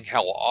understanding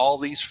how all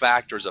these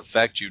factors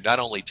affect you, not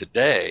only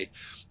today,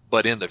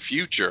 but in the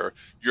future,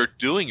 you're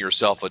doing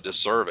yourself a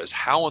disservice.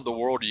 How in the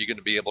world are you going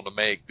to be able to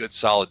make good,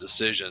 solid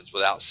decisions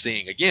without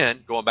seeing,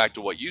 again, going back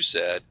to what you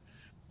said,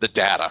 the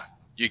data?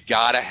 You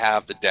got to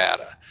have the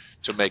data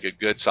to make a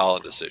good,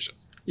 solid decision.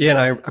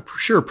 Yeah, and I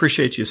sure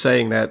appreciate you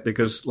saying that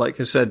because, like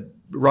I said,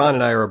 Ron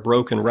and I are a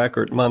broken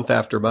record month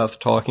after month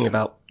talking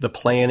about the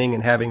planning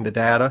and having the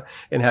data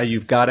and how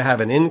you've got to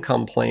have an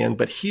income plan.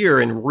 But here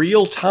in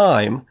real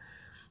time,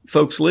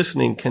 folks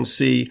listening can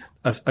see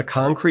a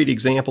concrete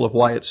example of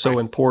why it's so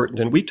important.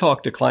 And we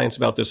talk to clients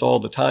about this all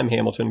the time,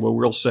 Hamilton, where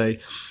we'll say,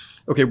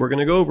 okay, we're going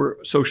to go over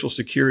Social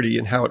Security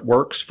and how it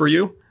works for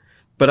you,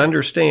 but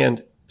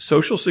understand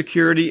Social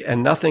Security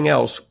and nothing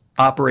else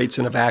operates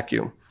in a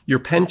vacuum. Your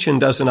pension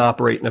doesn't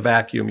operate in a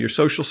vacuum. Your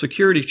Social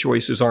Security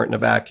choices aren't in a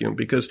vacuum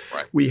because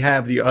we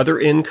have the other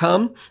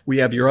income. We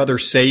have your other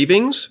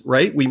savings,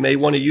 right? We may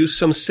want to use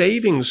some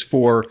savings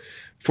for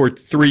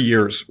 3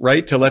 years,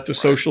 right? To let the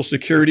Social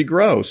Security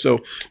grow. So,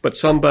 but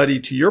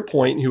somebody, to your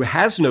point, who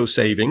has no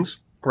savings,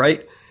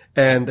 right?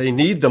 And they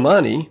need the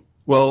money.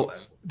 Well,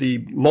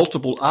 the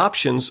multiple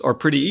options are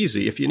pretty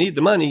easy. If you need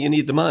the money, you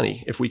need the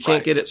money. If we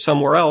can't get it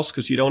somewhere else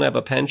because you don't have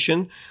a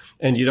pension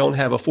and you don't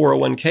have a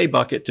 401k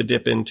bucket to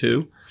dip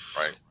into,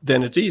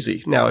 then it's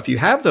easy. Now, if you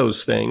have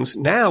those things,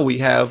 now we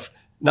have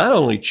not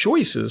only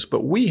choices,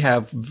 but we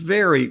have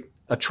very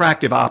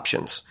attractive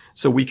options.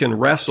 So we can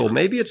wrestle.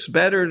 Maybe it's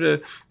better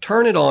to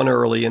turn it on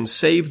early and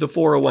save the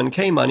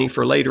 401k money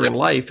for later in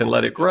life and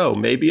let it grow.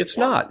 Maybe it's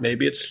not.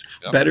 Maybe it's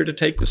better to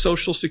take the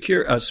Social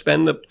Security,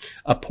 spend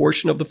a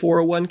portion of the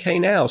 401k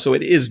now. So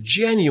it is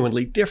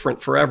genuinely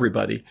different for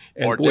everybody.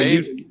 And or boy,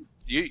 Dave,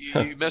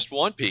 you missed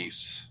one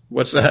piece.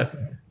 What's that?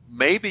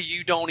 Maybe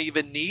you don't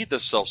even need the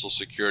Social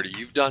Security.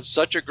 You've done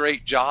such a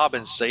great job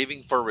in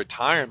saving for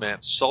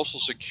retirement. Social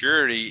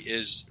Security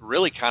is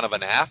really kind of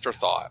an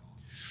afterthought.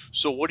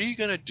 So what are you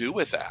going to do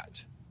with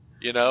that?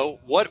 You know,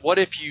 what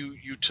if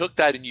you took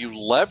that and you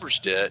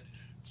leveraged it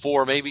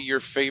for maybe your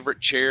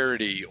favorite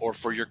charity or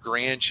for your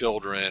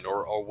grandchildren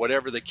or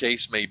whatever the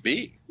case may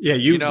be? Yeah,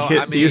 you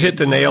hit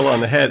the nail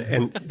on the head,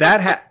 and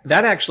that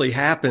actually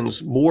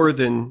happens more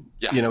than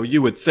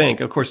you would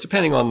think. Of course,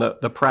 depending on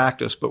the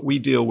practice, but we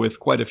deal with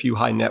quite a few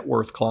high net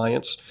worth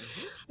clients.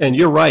 Mm-hmm. And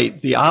you're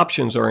right. The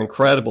options are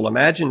incredible.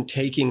 Imagine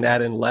taking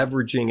that and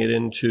leveraging it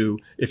into,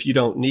 if you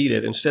don't need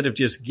it, instead of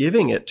just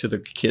giving it to the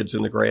kids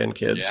and the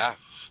grandkids. Yeah.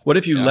 What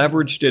if you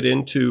leveraged it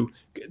into,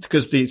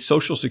 because the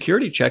Social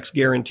Security check's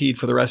guaranteed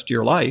for the rest of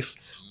your life,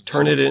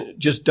 turn it in,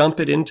 just dump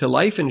it into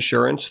life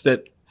insurance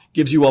that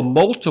gives you a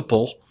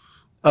multiple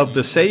of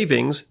the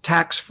savings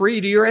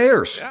tax-free to your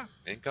heirs. Yeah.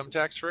 Income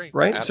tax free.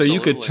 Right. Absolutely. So you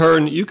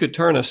could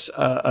turn a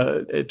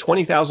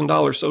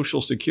 $20,000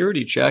 Social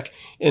Security check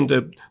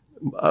into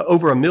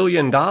over $1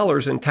 million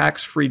in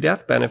tax-free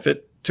death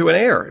benefit to an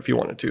heir if you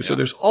wanted to. So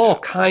there's all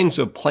kinds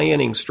of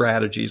planning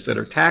strategies that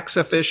are tax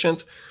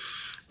efficient,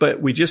 but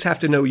we just have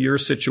to know your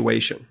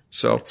situation.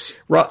 So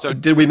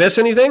did we miss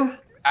anything?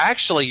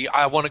 Actually,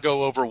 I want to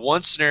go over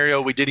one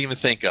scenario we didn't even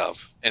think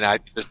of, and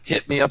it just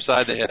hit me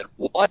upside the head.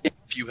 What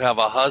if you have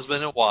a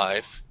husband and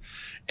wife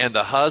and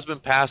the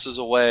husband passes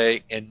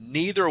away and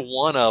neither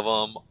one of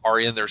them are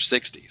in their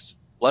 60s?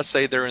 Let's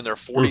say they're in their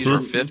 40s or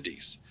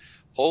 50s.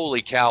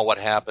 Holy cow, what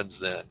happens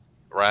then,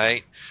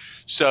 right?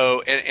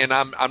 So, and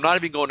I'm not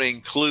even going to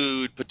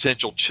include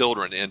potential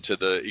children into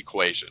the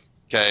equation.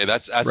 Okay,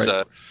 that's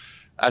another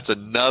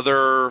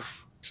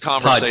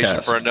conversation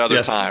podcast for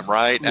another time,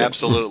 right? Yeah.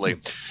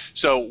 Absolutely.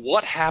 So,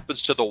 what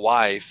happens to the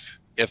wife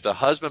if the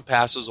husband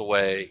passes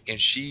away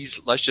and she's,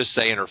 let's just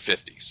say, in her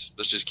 50s?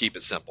 Let's just keep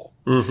it simple.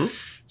 Mm-hmm.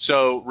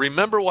 So,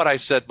 remember what I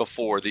said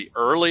before: the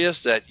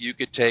earliest that you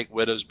could take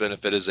widow's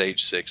benefit is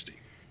age 60.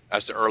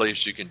 That's the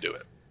earliest you can do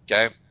it.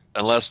 Okay.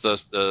 Unless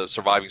the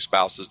surviving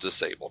spouse is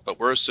disabled. But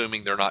we're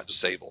assuming they're not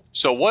disabled.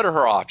 So what are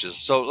her options?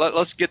 So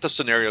let's get the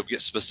scenario, get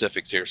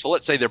specifics here. So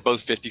let's say they're both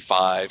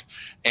 55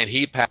 and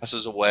he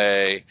passes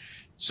away.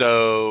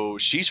 So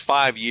she's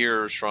 5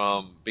 years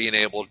from being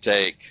able to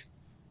take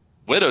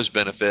widow's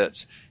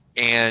benefits,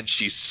 and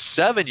she's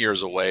 7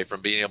 years away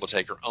from being able to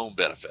take her own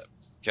benefit.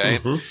 Okay.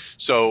 Mm-hmm.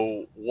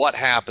 So what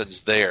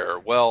happens there?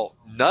 Well,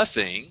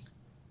 nothing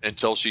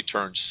until she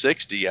turns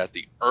 60 at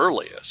the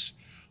earliest.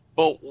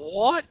 But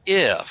what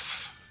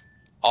if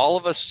all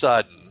of a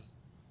sudden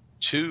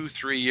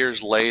 2-3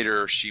 years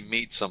later, she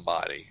meets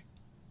somebody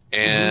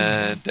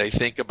and they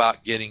think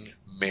about getting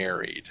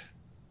married.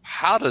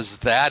 How does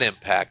that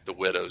impact the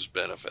widow's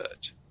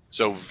benefit?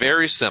 So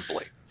very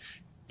simply,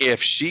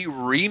 if she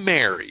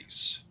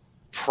remarries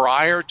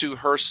prior to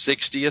her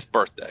 60th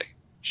birthday,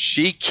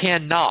 she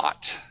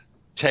cannot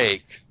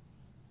take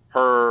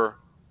her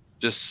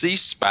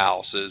deceased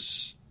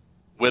spouse's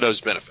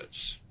widow's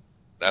benefits.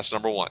 That's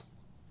number one.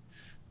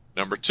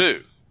 Number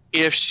two,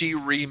 if she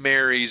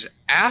remarries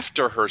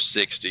after her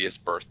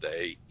 60th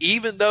birthday,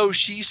 even though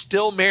she's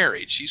still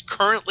married, she's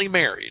currently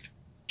married,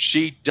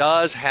 she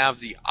does have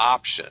the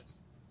option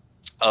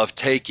of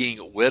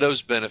taking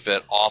widow's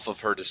benefit off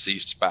of her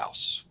deceased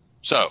spouse.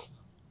 So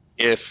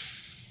if,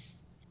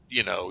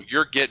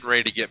 you're getting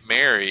ready to get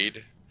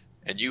married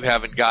and you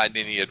haven't gotten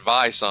any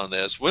advice on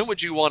this, when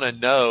would you want to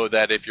know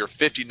that if you're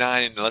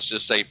 59, let's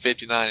just say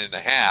 59 and a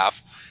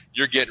half,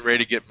 you're getting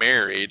ready to get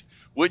married?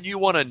 Wouldn't you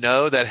want to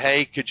know that,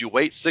 hey, could you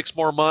wait 6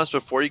 more months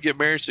before you get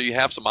married so you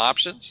have some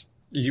options?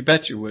 You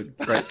bet you would,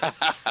 right?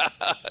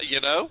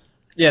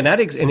 Yeah,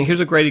 and here's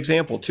a great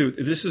example, too.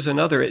 This is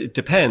another, it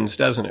depends,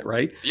 doesn't it,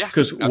 right? Yeah.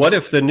 Because what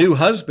if the new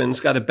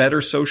husband's got a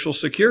better Social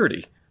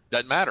Security?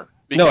 Doesn't matter.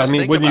 No, I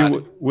mean,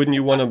 wouldn't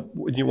you want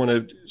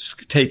to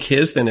take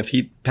his then if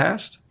he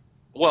passed?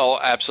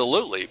 Well,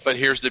 absolutely. But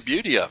here's the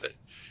beauty of it.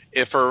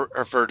 If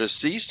her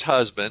deceased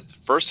husband,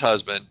 first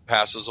husband,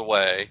 passes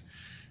away,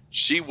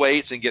 she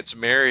waits and gets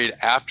married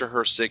after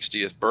her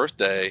 60th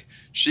birthday,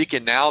 she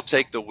can now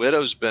take the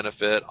widow's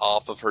benefit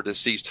off of her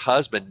deceased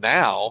husband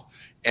now,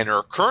 and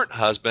her current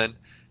husband,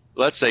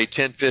 let's say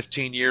 10,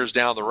 15 years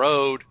down the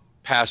road,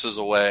 passes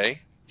away.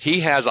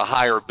 He has a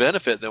higher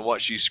benefit than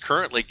what she's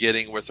currently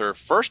getting with her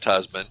first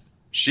husband.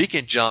 She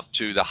can jump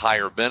to the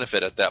higher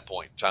benefit at that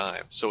point in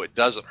time. So it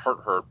doesn't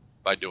hurt her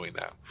by doing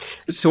that.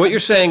 So what you're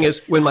saying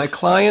is when my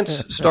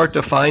clients start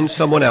to find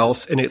someone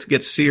else and it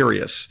gets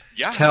serious,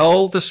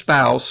 tell the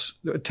spouse,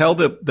 tell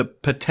the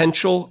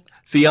potential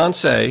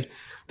fiance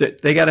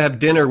that they got to have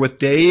dinner with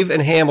Dave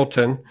and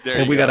Hamilton,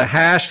 and we got to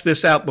hash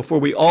this out before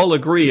we all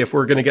agree if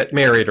we're going to get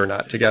married or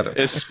not together.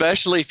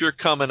 Especially if you're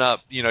coming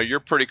up,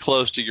 you're pretty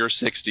close to your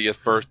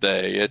 60th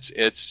birthday.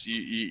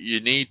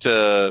 You need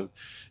to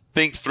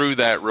think through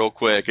that real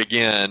quick.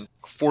 Again,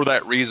 for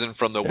that reason,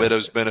 from the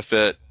widow's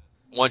benefit,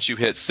 once you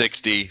hit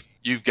 60,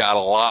 you've got a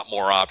lot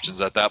more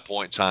options at that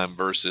point in time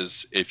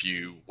versus if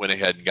you went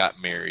ahead and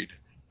got married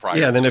prior.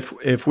 Yeah, then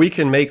if we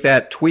can make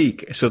that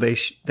tweak so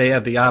they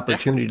have the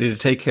opportunity to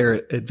take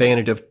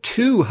advantage of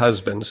two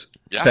husbands'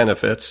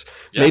 benefits,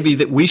 maybe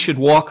that we should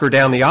walk her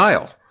down the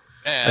aisle.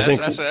 Yeah, I think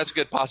that's a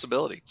good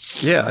possibility.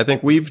 Yeah, I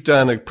think we've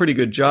done a pretty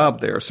good job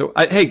there. So,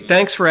 hey,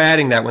 thanks for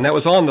adding that one. That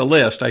was on the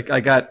list.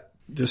 I got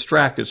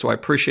distracted, so I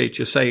appreciate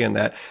you saying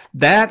that.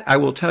 That, I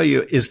will tell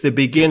you, is the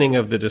beginning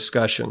of the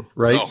discussion,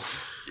 right? Oh,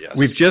 yes.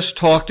 We've just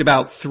talked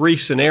about 3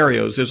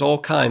 scenarios. There's all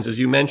kinds, as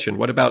you mentioned.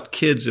 What about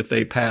kids if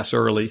they pass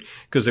early?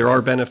 Because there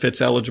are benefits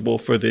eligible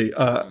for the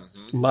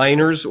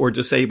minors or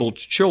disabled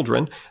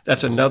children.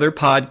 That's another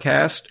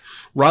podcast.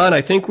 Ron, I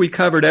think we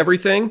covered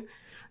everything,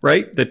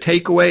 right? The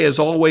takeaway, as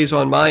always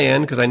on my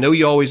end, because I know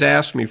you always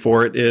ask me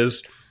for it,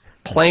 is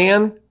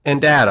plan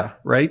and data,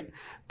 right?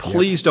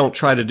 Please don't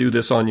try to do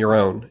this on your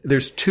own.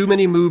 There's too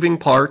many moving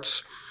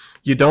parts.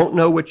 You don't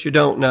know what you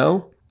don't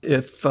know.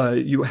 If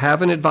you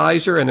have an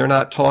advisor and they're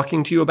not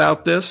talking to you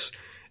about this,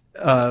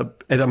 at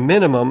a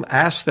minimum,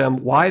 ask them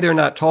why they're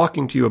not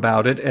talking to you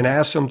about it and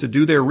ask them to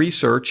do their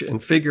research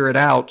and figure it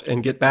out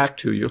and get back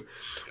to you.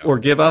 Or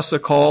give us a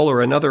call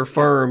or another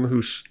firm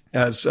who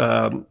has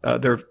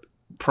their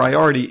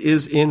priority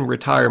is in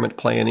retirement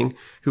planning,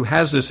 who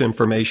has this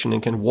information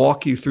and can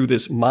walk you through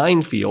this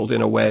minefield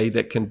in a way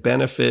that can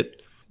benefit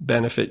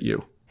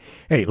you.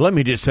 Hey, let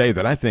me just say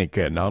that I think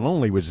not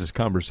only was this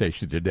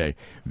conversation today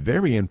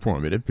very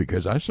informative,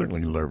 because I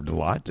certainly learned a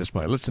lot just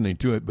by listening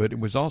to it, but it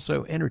was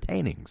also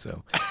entertaining.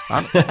 So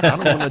I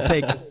don't want to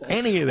take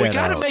any of that We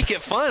got to out. make it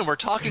fun. We're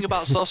talking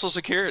about Social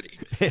Security.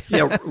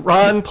 Yeah,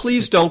 Ron,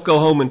 please don't go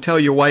home and tell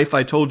your wife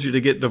I told you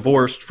to get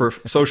divorced for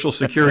Social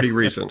Security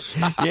reasons.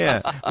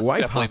 Yeah,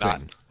 wife Definitely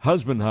hopping, not.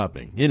 husband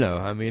hopping.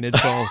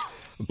 It's all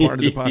part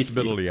of the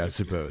possibility, I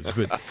suppose.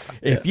 But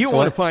if you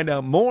want to find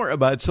out more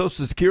about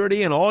Social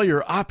Security and all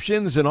your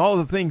options and all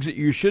the things that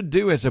you should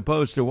do as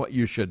opposed to what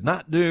you should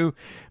not do,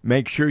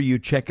 make sure you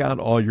check out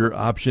all your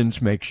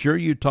options. Make sure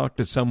you talk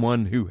to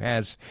someone who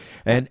has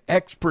an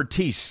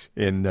expertise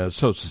in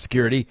Social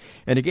Security.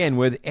 And again,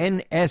 with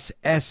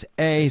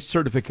NSSA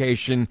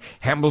certification,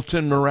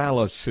 Hamilton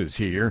Morales is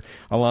here,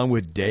 along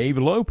with Dave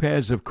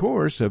Lopez, of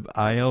course, of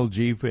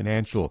ILG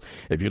Financial.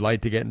 If you'd like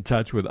to get in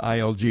touch with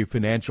ILG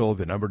Financial,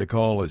 the number to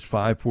call is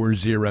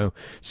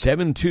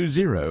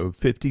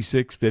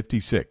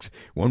 540-720-5656.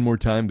 One more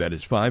time, that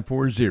is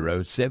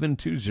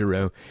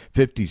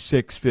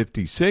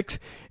 540-720-5656.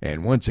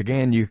 And once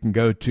again, you can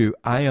go to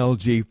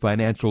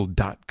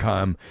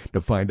ilgfinancial.com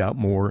to find out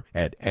more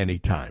at any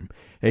time.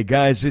 Hey,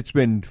 guys, it's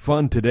been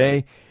fun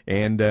today,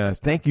 and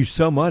thank you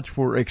so much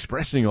for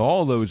expressing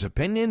all those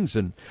opinions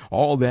and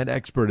all that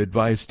expert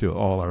advice to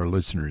all our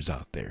listeners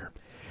out there.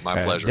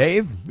 My pleasure.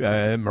 Dave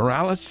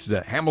Morales,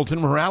 Hamilton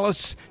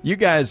Morales, you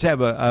guys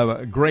have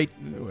a great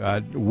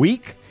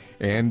week,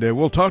 and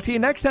we'll talk to you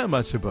next time,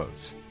 I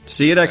suppose.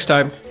 See you next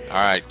time. All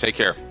right. Take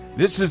care.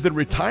 This is the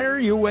Retire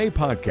Your Way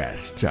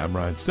podcast. I'm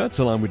Ron Stutz,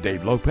 along with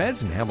Dave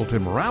Lopez and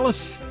Hamilton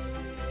Morales,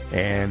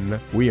 and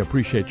we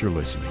appreciate your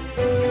listening.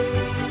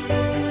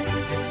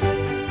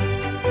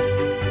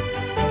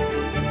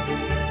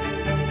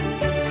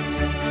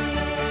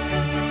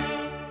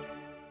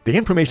 The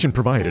information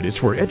provided is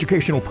for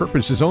educational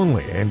purposes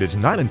only and is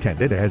not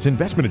intended as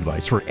investment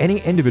advice for any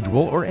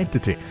individual or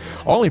entity.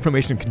 All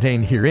information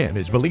contained herein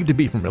is believed to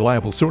be from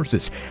reliable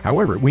sources.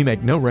 However, we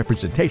make no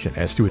representation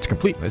as to its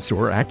completeness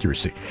or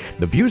accuracy.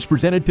 The views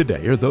presented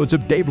today are those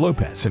of Dave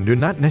Lopez and do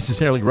not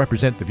necessarily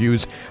represent the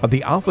views of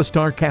the Alpha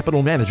Star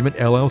Capital Management,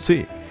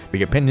 LLC.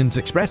 The opinions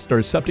expressed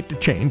are subject to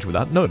change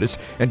without notice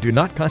and do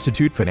not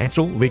constitute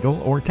financial, legal,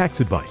 or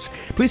tax advice.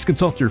 Please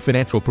consult your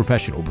financial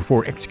professional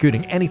before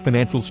executing any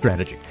financial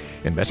strategy.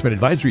 Investment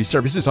advisory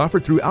services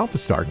offered through Alpha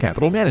Star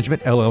Capital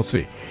Management,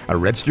 LLC, a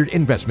registered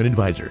investment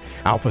advisor.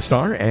 Alpha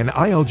Star and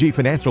ILG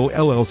Financial,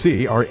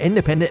 LLC are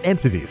independent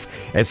entities.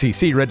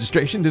 SEC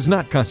registration does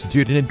not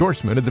constitute an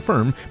endorsement of the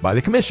firm by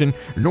the Commission,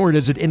 nor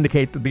does it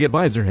indicate that the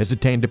advisor has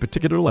attained a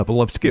particular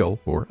level of skill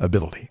or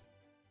ability.